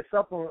taking this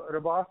supplement, but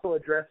I'm also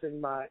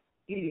addressing my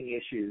eating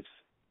issues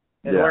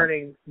and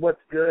learning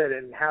what's good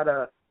and how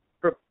to,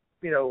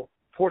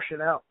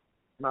 portion out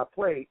my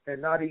plate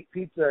and not eat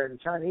pizza and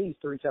Chinese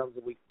 3 times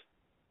a week.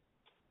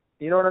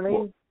 You know what I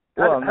mean?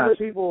 How do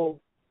people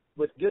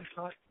with good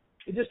conscience?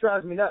 It just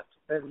drives me nuts.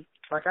 And,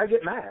 I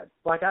get mad.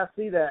 I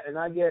see that and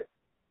I get,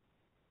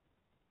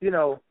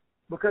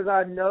 because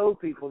I know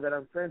people that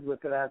I'm friends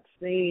with that I've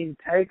seen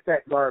take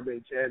that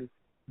garbage and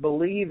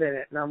believe in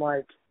it. And I'm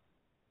like,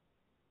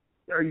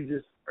 are you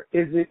just,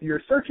 is it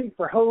you're searching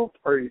for hope?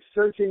 Or are you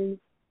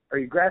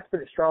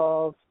grasping at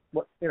straws?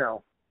 What, I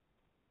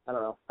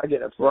don't know. I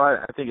get upset. Well,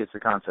 I think it's the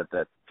concept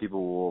that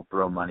people will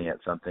throw money at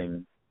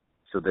something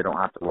so they don't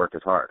have to work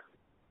as hard.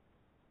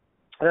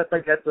 I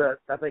think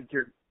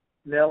you're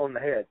nail on the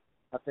head.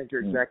 I think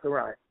you're exactly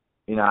right.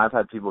 I've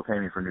had people pay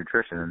me for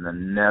nutrition and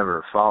then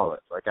never follow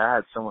it. Like, I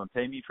had someone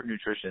pay me for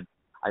nutrition.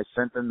 I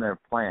sent them their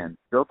plan,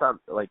 built up,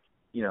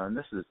 and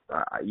this is,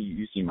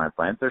 you see my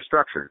plans. They're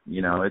structured.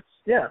 It's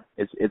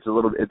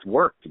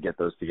work to get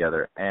those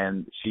together.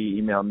 And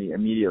she emailed me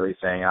immediately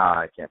saying,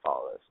 I can't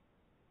follow this.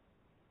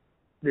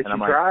 Did she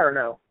try or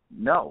no?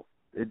 No.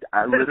 It's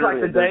like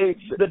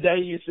the day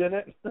you sent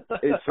it.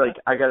 It's like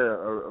I got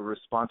a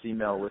response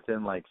email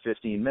within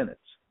 15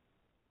 minutes.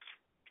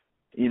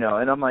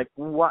 And I'm like,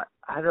 what?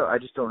 I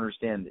just don't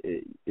understand.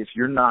 If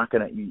you're not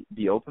going to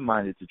be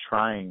open-minded to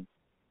trying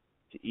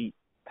to eat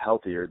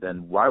healthier,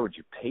 then why would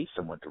you pay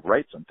someone to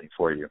write something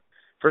for you?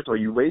 First of all,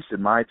 you wasted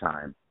my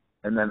time,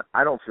 and then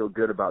I don't feel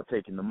good about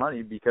taking the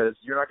money because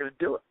you're not going to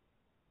do it.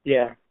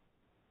 Yeah.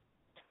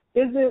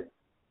 Does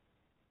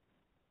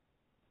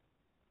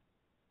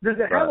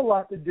it have a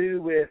lot to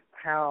do with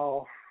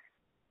how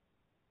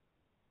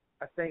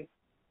I think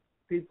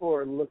people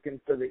are looking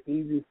for the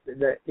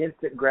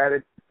instant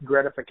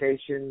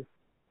gratification?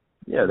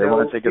 Yeah, they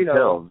want to take a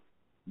pill.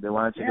 They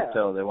want to take a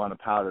pill. They want a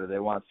powder. They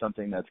want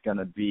something that's going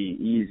to be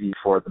easy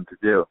for them to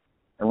do.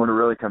 And when it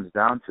really comes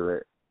down to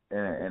it,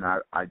 and I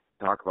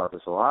talk about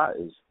this a lot,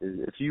 is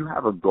if you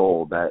have a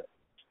goal that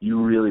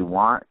you really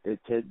want, it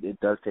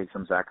does take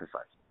some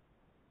sacrifice.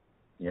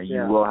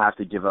 You will have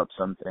to give up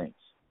some things.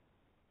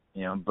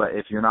 But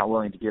if you're not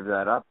willing to give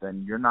that up,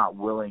 then you're not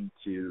willing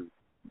to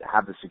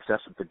have the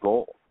success of the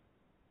goal.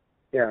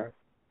 Yeah.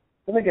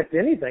 I think it's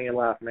anything in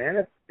life,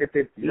 man. If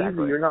it's easy,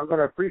 you're not going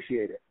to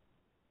appreciate it.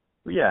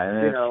 Yeah,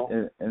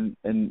 and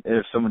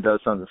if someone does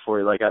something for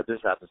you,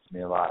 this happens to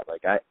me a lot.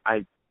 I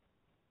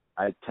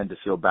tend to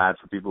feel bad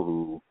for people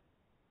who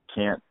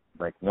can't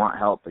want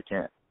help, but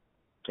can't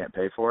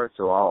pay for it.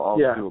 So I'll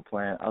do a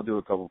plan. I'll do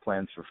a couple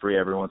plans for free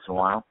every once in a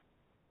while.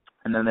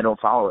 And then they don't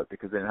follow it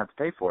because they didn't have to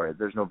pay for it.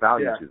 There's no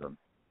value to them.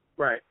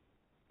 Right.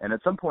 And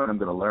at some point I'm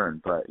going to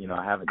learn, but,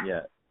 I haven't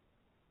yet.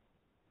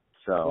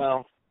 So.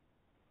 Well,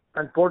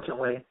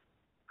 unfortunately,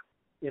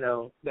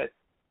 that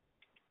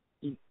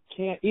you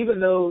can't, even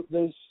though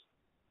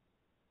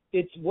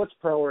it's what's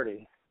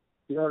priority.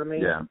 You know what I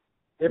mean? Yeah.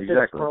 If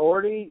it's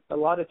priority, a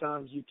lot of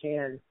times you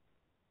can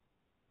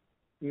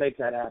make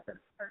that happen.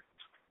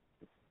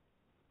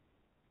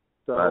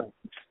 So, but,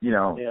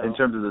 in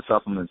terms of the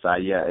supplement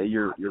side,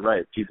 you're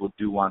right. People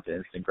do want the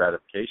instant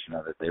gratification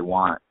of it. They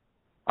want,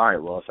 all right,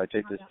 well, if I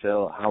take this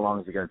pill, how long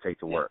is it going to take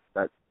to work?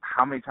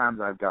 How many times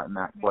I've gotten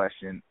that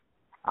question,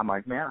 I'm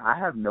like, man, I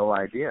have no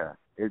idea.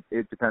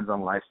 It depends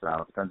on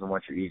lifestyle. It depends on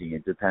what you're eating.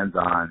 It depends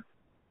on,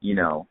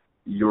 your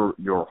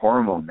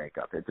hormone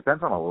makeup. It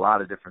depends on a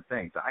lot of different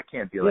things. I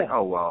can't be like,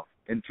 oh, well,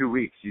 in 2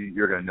 weeks,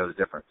 you're going to know the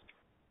difference.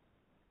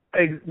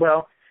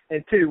 Well,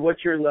 and two,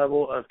 what's your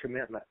level of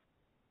commitment?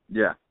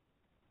 Yeah.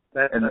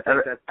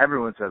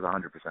 Everyone says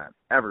 100%.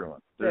 Everyone.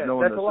 There's no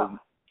one that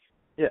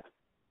says.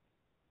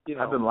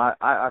 Yeah. I've been lied.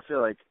 I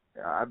feel like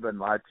I've been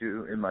lied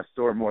to in my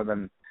store more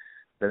than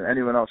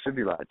anyone else should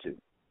be lied to.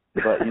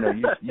 But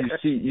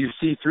you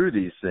see through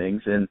these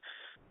things, and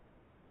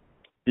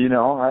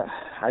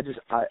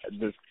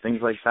there's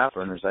things like fat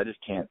burners. I just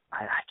can't.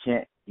 I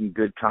can't in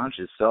good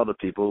conscience sell to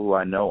people who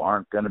I know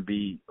aren't going to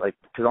be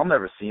because I'll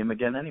never see them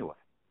again anyway.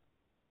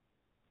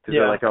 Because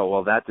they're like, oh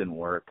well, that didn't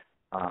work.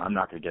 I'm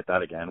not going to get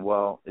that again.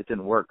 Well, it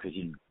didn't work because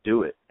you didn't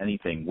do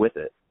anything with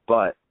it.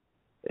 But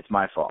it's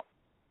my fault.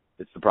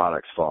 It's the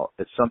product's fault.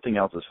 It's something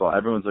else's fault.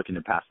 Everyone's looking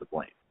to pass the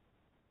blame.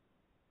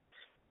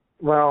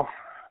 Well,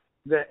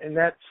 that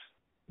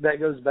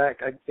goes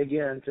back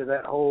again to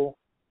that whole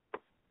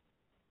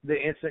the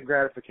instant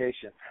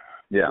gratification.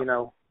 Yeah.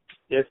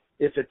 If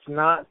it's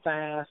not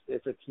fast,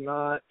 if it's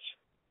not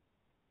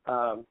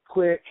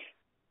quick,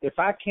 if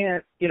I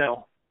can't,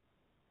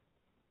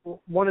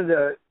 one of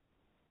the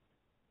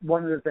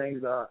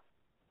things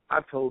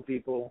I've told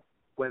people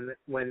when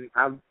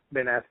I've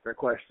been asked a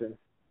question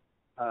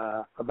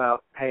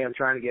about, hey, I'm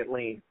trying to get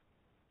lean.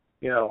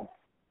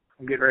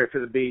 I'm getting ready for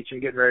the beach. I'm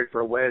getting ready for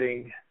a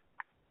wedding.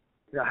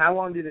 How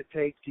long did it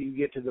take to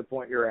get to the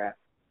point you're at?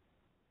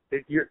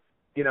 Let's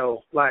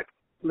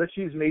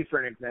use me for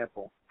an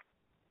example.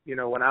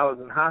 When I was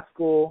in high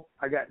school,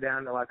 I got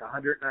down to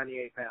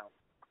 198 pounds.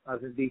 I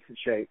was in decent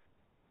shape.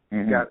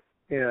 Mm-hmm. Got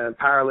in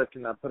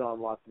powerlifting, I put on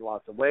lots and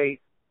lots of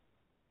weight.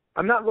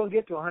 I'm not going to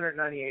get to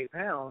 198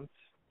 pounds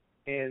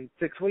in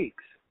 6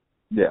 weeks.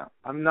 Yeah.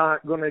 I'm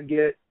not going to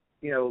get,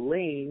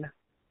 lean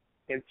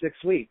in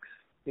 6 weeks.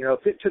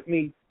 If it took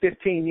me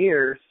 15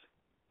 years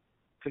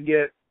to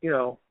get,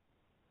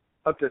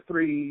 up to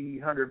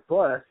 300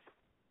 plus,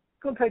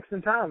 it's going to take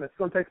some time. It's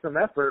going to take some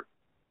effort.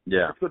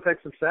 Yeah. It's going to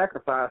take some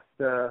sacrifice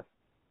to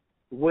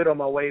whittle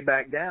my way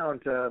back down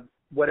to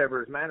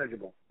whatever is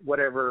manageable,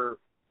 whatever,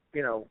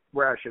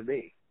 where I should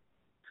be.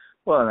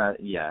 Well,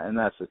 and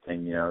that's the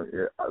thing.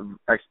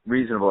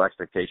 Reasonable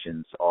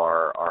expectations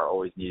are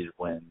always needed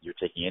when you're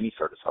taking any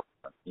sort of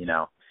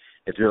supplement.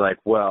 If you're like,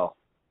 well,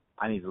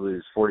 I need to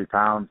lose 40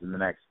 pounds in the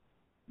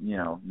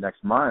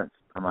next month,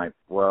 I'm like,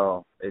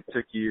 well, it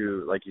took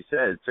you, like you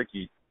said,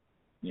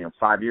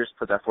 5 years to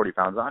put that 40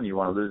 pounds on. You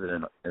want to lose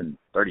it in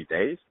 30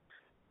 days?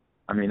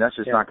 I mean, that's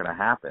just not going to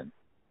happen.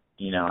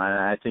 And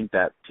I think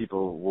that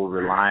people will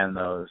rely on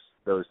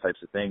those types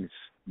of things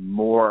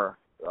more,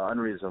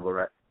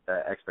 unreasonable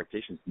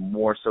expectations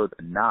more so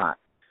than not.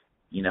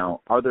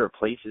 Are there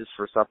places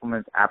for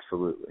supplements?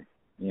 Absolutely.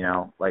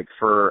 Like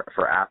for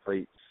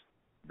athletes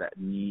that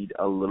need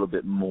a little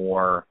bit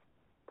more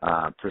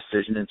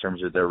precision in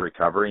terms of their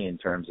recovery, in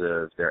terms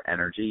of their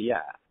energy,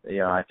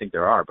 I think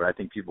there are, but I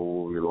think people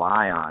will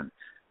rely on,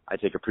 I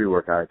take a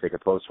pre-workout, I take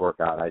a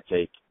post-workout, I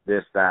take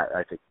this, that,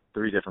 I take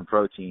 3 different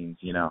proteins,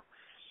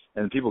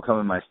 and people come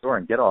in my store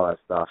and get all that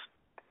stuff,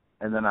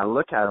 and then I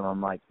look at them,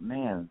 I'm like,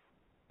 man,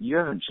 you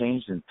haven't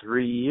changed in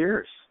 3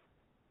 years.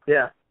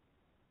 Yeah.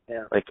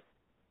 Like,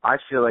 I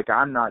feel like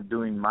I'm not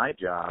doing my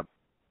job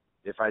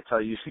if I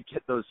tell you to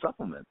get those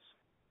supplements.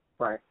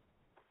 Right.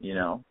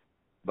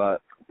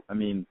 But I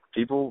mean,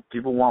 people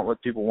want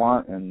what people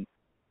want, and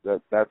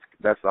that's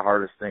the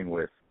hardest thing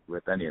with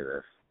any of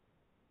this.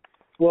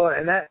 Well,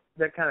 and that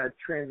kind of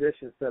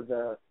transitions to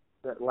the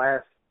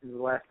last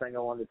thing I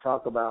wanted to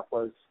talk about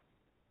was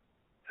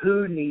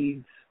who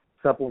needs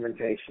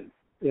supplementation.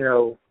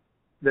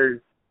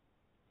 There's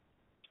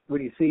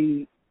when you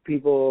see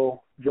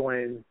people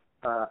join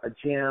a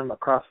gym, a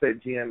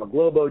CrossFit gym, a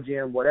Globo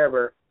gym,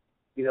 whatever,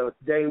 it's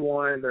day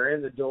one, they're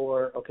in the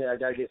door. Okay, I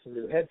got to get some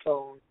new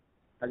headphones.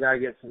 I got to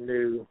get some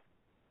new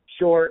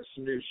shorts,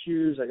 some new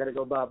shoes. I got to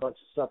go buy a bunch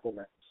of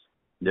supplements.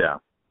 Yeah.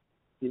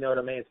 You know what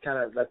I mean? It's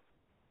kind of the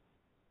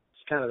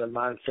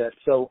mindset.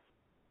 So,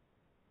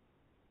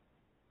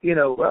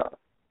 well,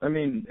 I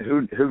mean,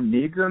 who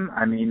needs them?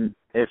 I mean,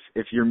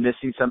 if you're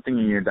missing something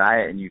in your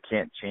diet and you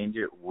can't change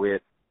it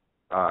with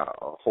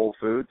Whole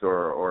Foods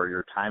or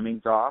your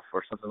timing's off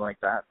or something like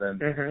that, then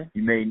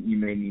you may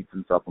need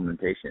some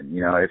supplementation.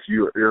 If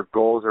your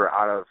goals are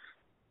out of,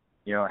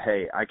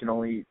 hey, I can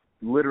only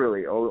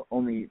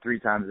 3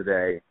 times a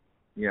day,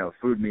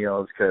 food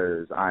meals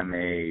because I'm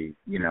a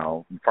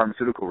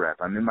pharmaceutical rep.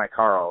 I'm in my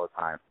car all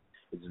the time.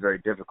 It's very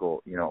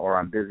difficult, or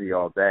I'm busy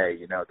all day.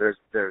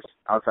 There's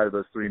outside of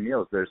those 3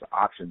 meals, there's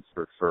options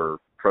for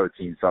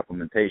protein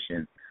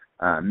supplementation,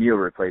 meal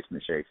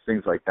replacement shakes,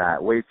 things like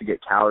that, ways to get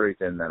calories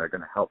in that are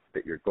going to help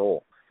fit your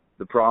goal.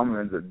 The problem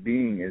ends up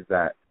being is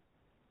that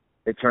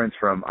it turns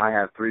from I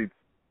have 3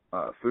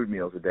 food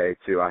meals a day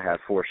to I have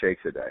 4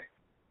 shakes a day.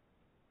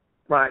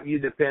 Right, you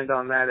depend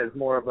on that as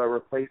more of a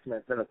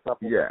replacement than a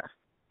supplement. Yeah,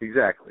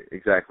 exactly.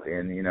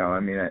 And,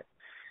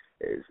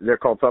 they're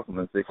called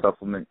supplements. They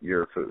supplement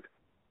your food.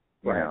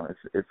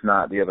 It's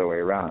not the other way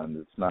around.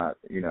 It's not,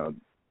 they're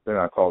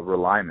not called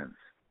Reliments.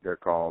 They're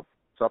called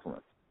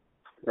supplements.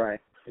 Right,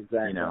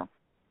 exactly.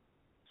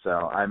 So,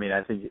 I mean,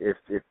 I think if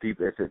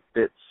it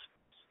fits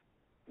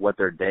what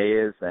their day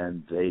is,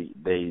 then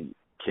they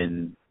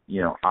can,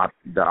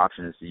 the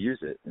option is to use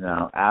it.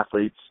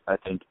 Athletes, I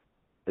think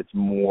it's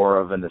more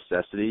of a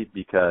necessity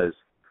because,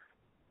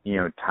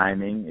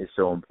 timing is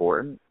so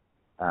important.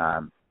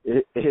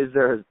 Is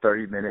there a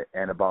 30-minute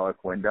anabolic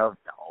window?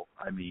 No.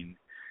 I mean,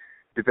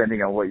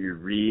 depending on what you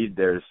read,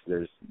 there's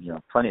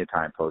plenty of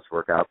time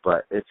post-workout.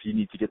 But if you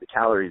need to get the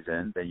calories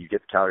in, then you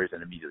get the calories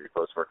in immediately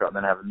post-workout and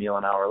then have a meal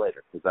an hour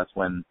later, because that's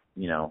when,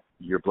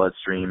 your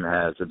bloodstream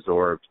has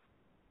absorbed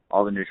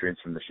all the nutrients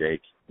from the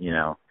shake,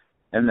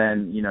 and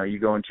then, you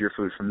go into your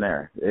food from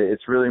there.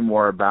 It's really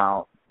more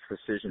about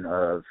precision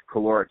of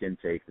caloric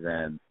intake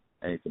than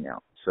anything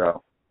else.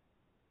 So,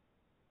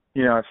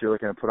 if you're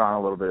looking to put on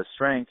a little bit of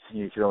strength,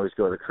 you could always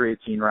go the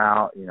creatine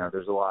route.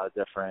 There's a lot of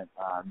different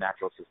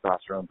natural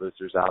testosterone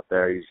boosters out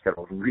there. You just got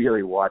to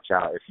really watch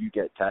out. If you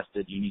get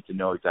tested, you need to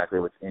know exactly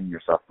what's in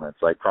your supplements.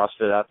 Like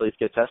CrossFit athletes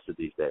get tested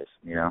these days,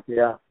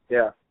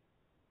 Yeah.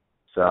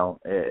 So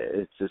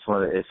it's just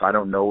if I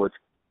don't know what's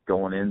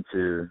going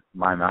into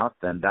my mouth,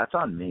 then that's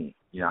on me.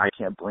 I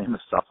can't blame a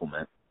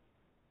supplement.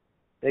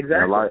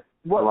 Exactly.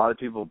 A lot of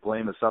people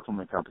blame a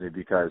supplement company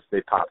because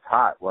they popped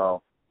hot.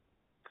 Well,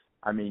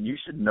 I mean, you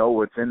should know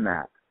what's in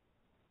that.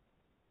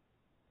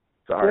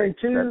 Sorry. And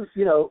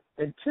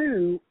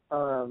two,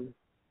 and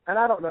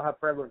I don't know how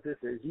prevalent this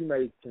is.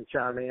 You can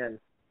chime in,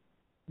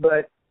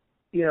 but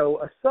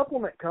a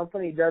supplement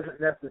company doesn't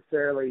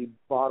necessarily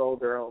bottle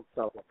their own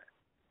supplement.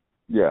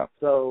 Yeah.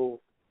 So,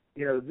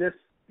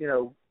 the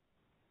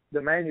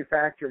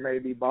manufacturer may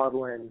be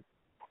bottling,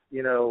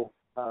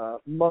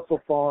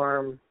 Muscle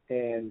Farm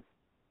and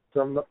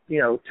some,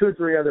 2 or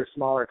 3 other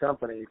smaller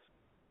companies.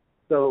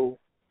 So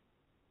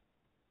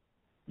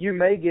you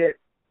may get,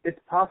 it's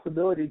a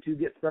possibility to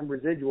get some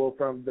residual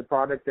from the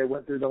product that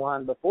went through the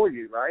line before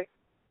you, right?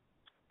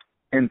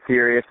 In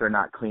theory, if they're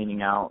not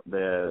cleaning out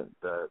the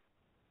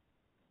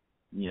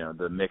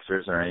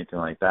mixers or anything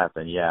like that,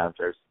 then yeah,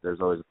 there's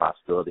always a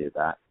possibility of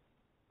that.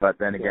 But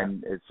then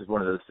again, It's just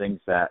one of those things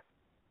that,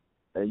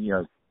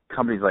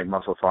 companies like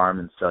Muscle Farm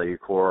and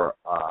Cellucor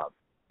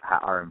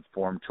are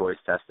informed choice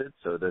tested,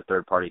 so they're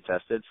third-party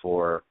tested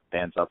for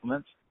banned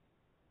supplements.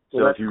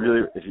 So if you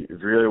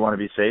really want to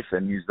be safe,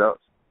 then use those.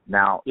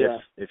 Now,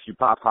 if you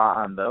pop hot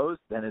on those,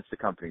 then it's the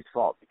company's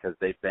fault because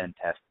they've been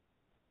tested.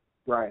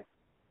 Right.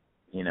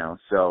 You know,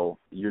 so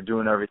you're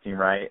doing everything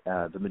right.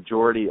 The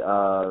majority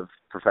of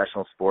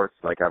professional sports,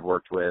 like I've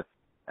worked with,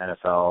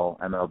 NFL,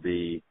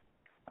 MLB,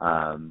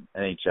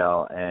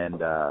 NHL, and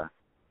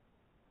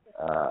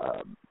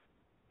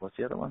what's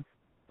the other one?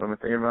 What am I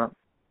thinking about?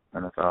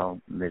 NFL,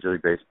 Major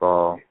League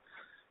Baseball,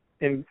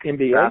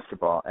 NBA,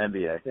 basketball,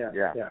 NBA.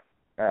 Yeah.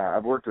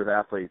 I've worked with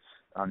athletes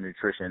on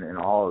nutrition in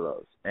all of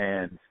those,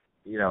 and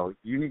you know,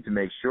 you need to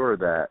make sure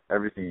that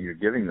everything you're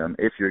giving them,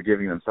 if you're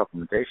giving them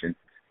supplementation,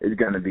 is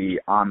going to be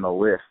on the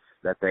list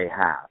that they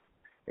have.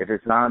 If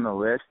it's not on the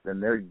list, then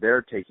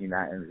they're taking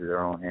that into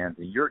their own hands,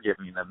 and you're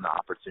giving them the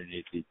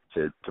opportunity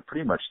to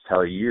pretty much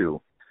tell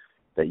you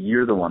that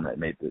you're the one that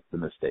made the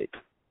mistake.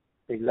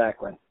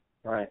 Exactly.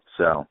 Right.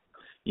 So,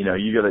 you know,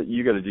 you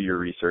gotta do your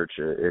research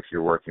if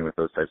you're working with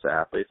those types of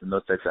athletes, and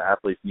those types of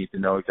athletes need to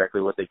know exactly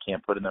what they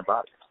can't put in their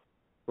body.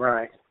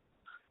 Right.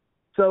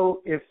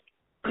 So if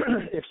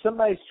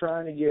somebody's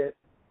trying to get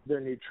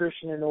their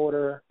nutrition in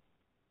order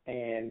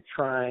and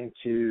trying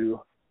to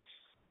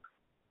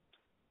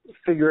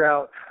figure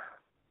out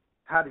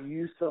how to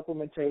use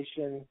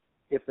supplementation,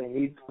 if they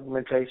need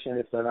supplementation,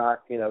 if they're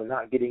not,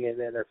 not getting it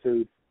in their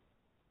food,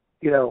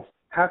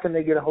 how can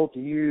they get a hold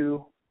of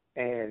you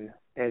and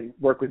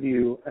work with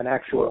you,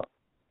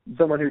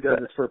 someone who does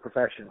this for a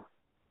profession?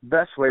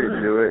 Best way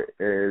to do it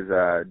is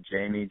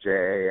Jamie,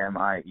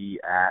 JAMIE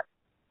at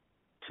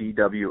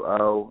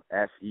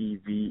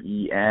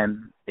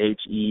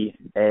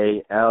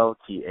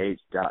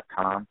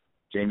TWOSEVENHEALTH.com,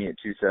 Jamie at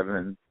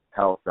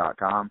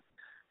 27health.com.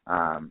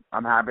 I'm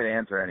happy to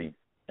answer any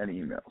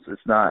emails.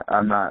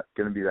 I'm not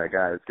going to be that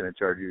guy that's going to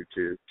charge you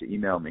to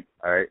email me.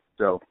 All right.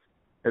 So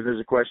if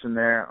there's a question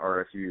there, or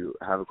if you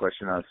have a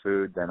question on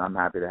food, then I'm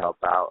happy to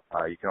help out.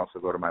 You can also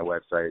go to my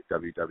website,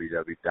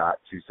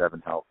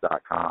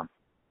 www.27health.com,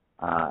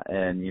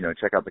 and,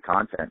 check out the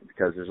content,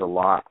 because there's a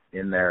lot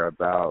in there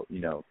about,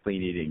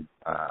 clean eating,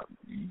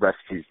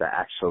 recipes that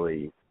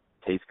actually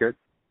taste good,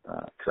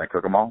 because I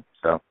cook them all.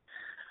 So,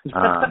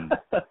 I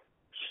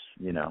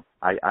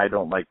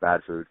don't like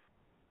bad food.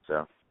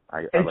 So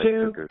I like to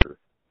cook good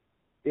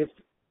food.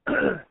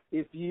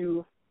 If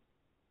you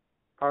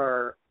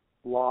are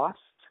lost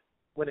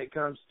when it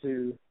comes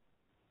to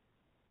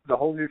the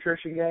whole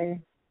nutrition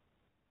game,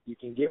 you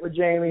can get with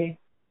Jamie.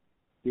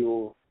 He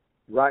will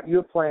write you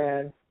a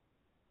plan,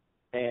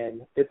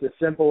 and it's as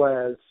simple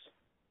as,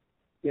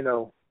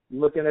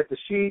 looking at the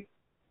sheet,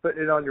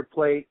 putting it on your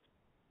plate,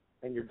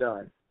 and you're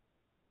done.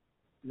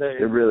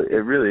 It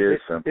really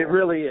is simple. It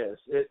really is.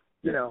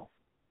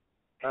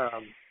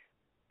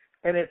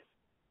 And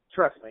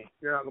trust me,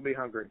 you're not going to be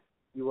hungry.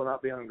 You will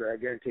not be hungry, I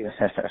guarantee you.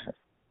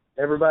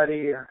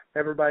 Everybody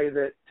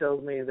that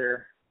tells me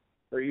they're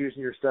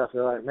using your stuff,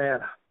 they're like,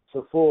 man, I'm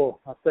so full.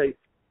 I'd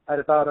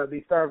have thought I'd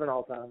be starving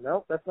all the time.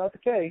 Nope, that's not the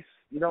case.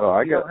 You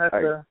don't have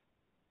to.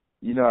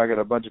 I got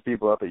a bunch of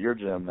people up at your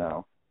gym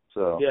now.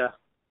 So yeah,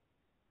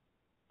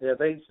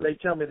 they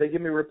tell me, they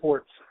give me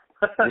reports.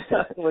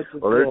 Which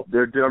is well, cool.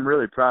 I'm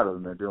really proud of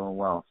them. They're doing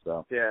well.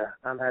 So yeah,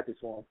 I'm happy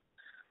for them.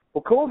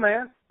 Well, cool,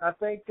 man. I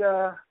think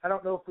I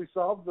don't know if we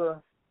solved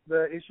the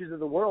issues of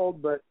the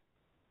world, but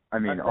I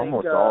think,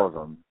 almost all of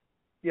them.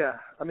 Yeah,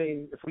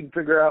 if we can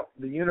figure out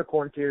the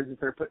unicorn tears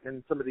that they're putting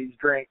in some of these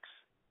drinks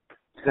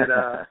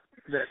that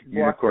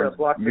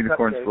block the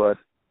unicorn's cupcakes. blood.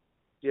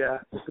 Yeah,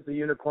 put the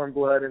unicorn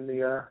blood in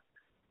the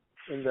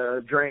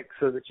drink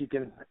so that you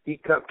can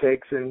eat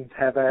cupcakes and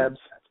have abs.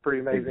 It's pretty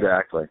amazing.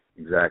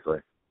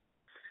 Exactly.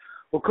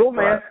 Well, cool,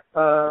 man.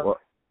 Well,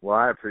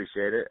 I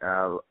appreciate it.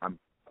 I'm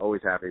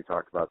always happy to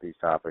talk about these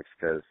topics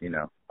because,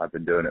 I've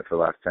been doing it for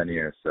the last 10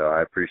 years, so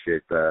I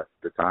appreciate the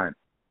time.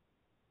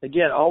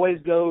 Again, always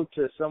go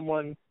to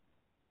someone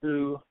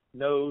who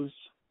knows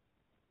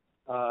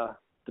the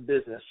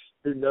business,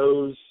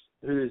 who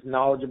is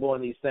knowledgeable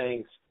in these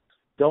things.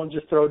 Don't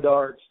just throw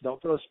darts.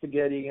 Don't throw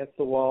spaghetti against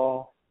the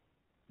wall.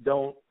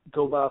 Don't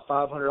go buy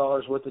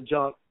 $500 worth of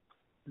junk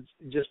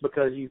just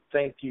because you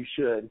think you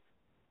should.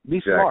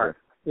 Be smart.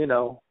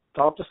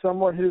 Talk to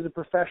someone who's a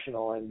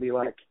professional and be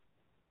like,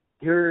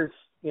 here's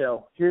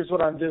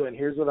what I'm doing.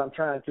 Here's what I'm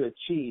trying to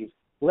achieve.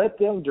 Let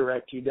them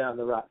direct you down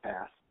the right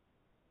path.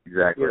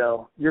 Exactly.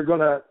 You're going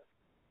to,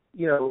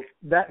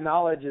 that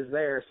knowledge is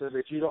there so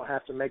that you don't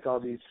have to make all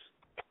these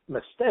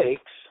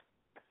mistakes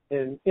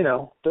and,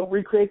 don't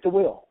recreate the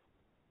wheel.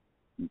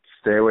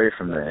 Stay away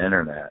from the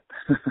internet.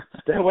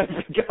 Stay away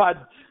from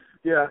God.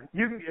 Yeah.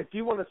 If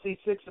you want to see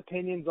 6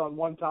 opinions on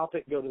one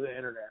topic, go to the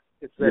internet.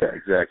 It's there. Yeah,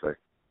 exactly.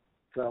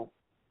 So,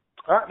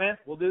 all right, man.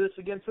 We'll do this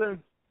again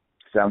soon.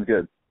 Sounds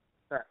good.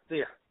 All right. See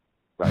ya.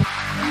 Bye.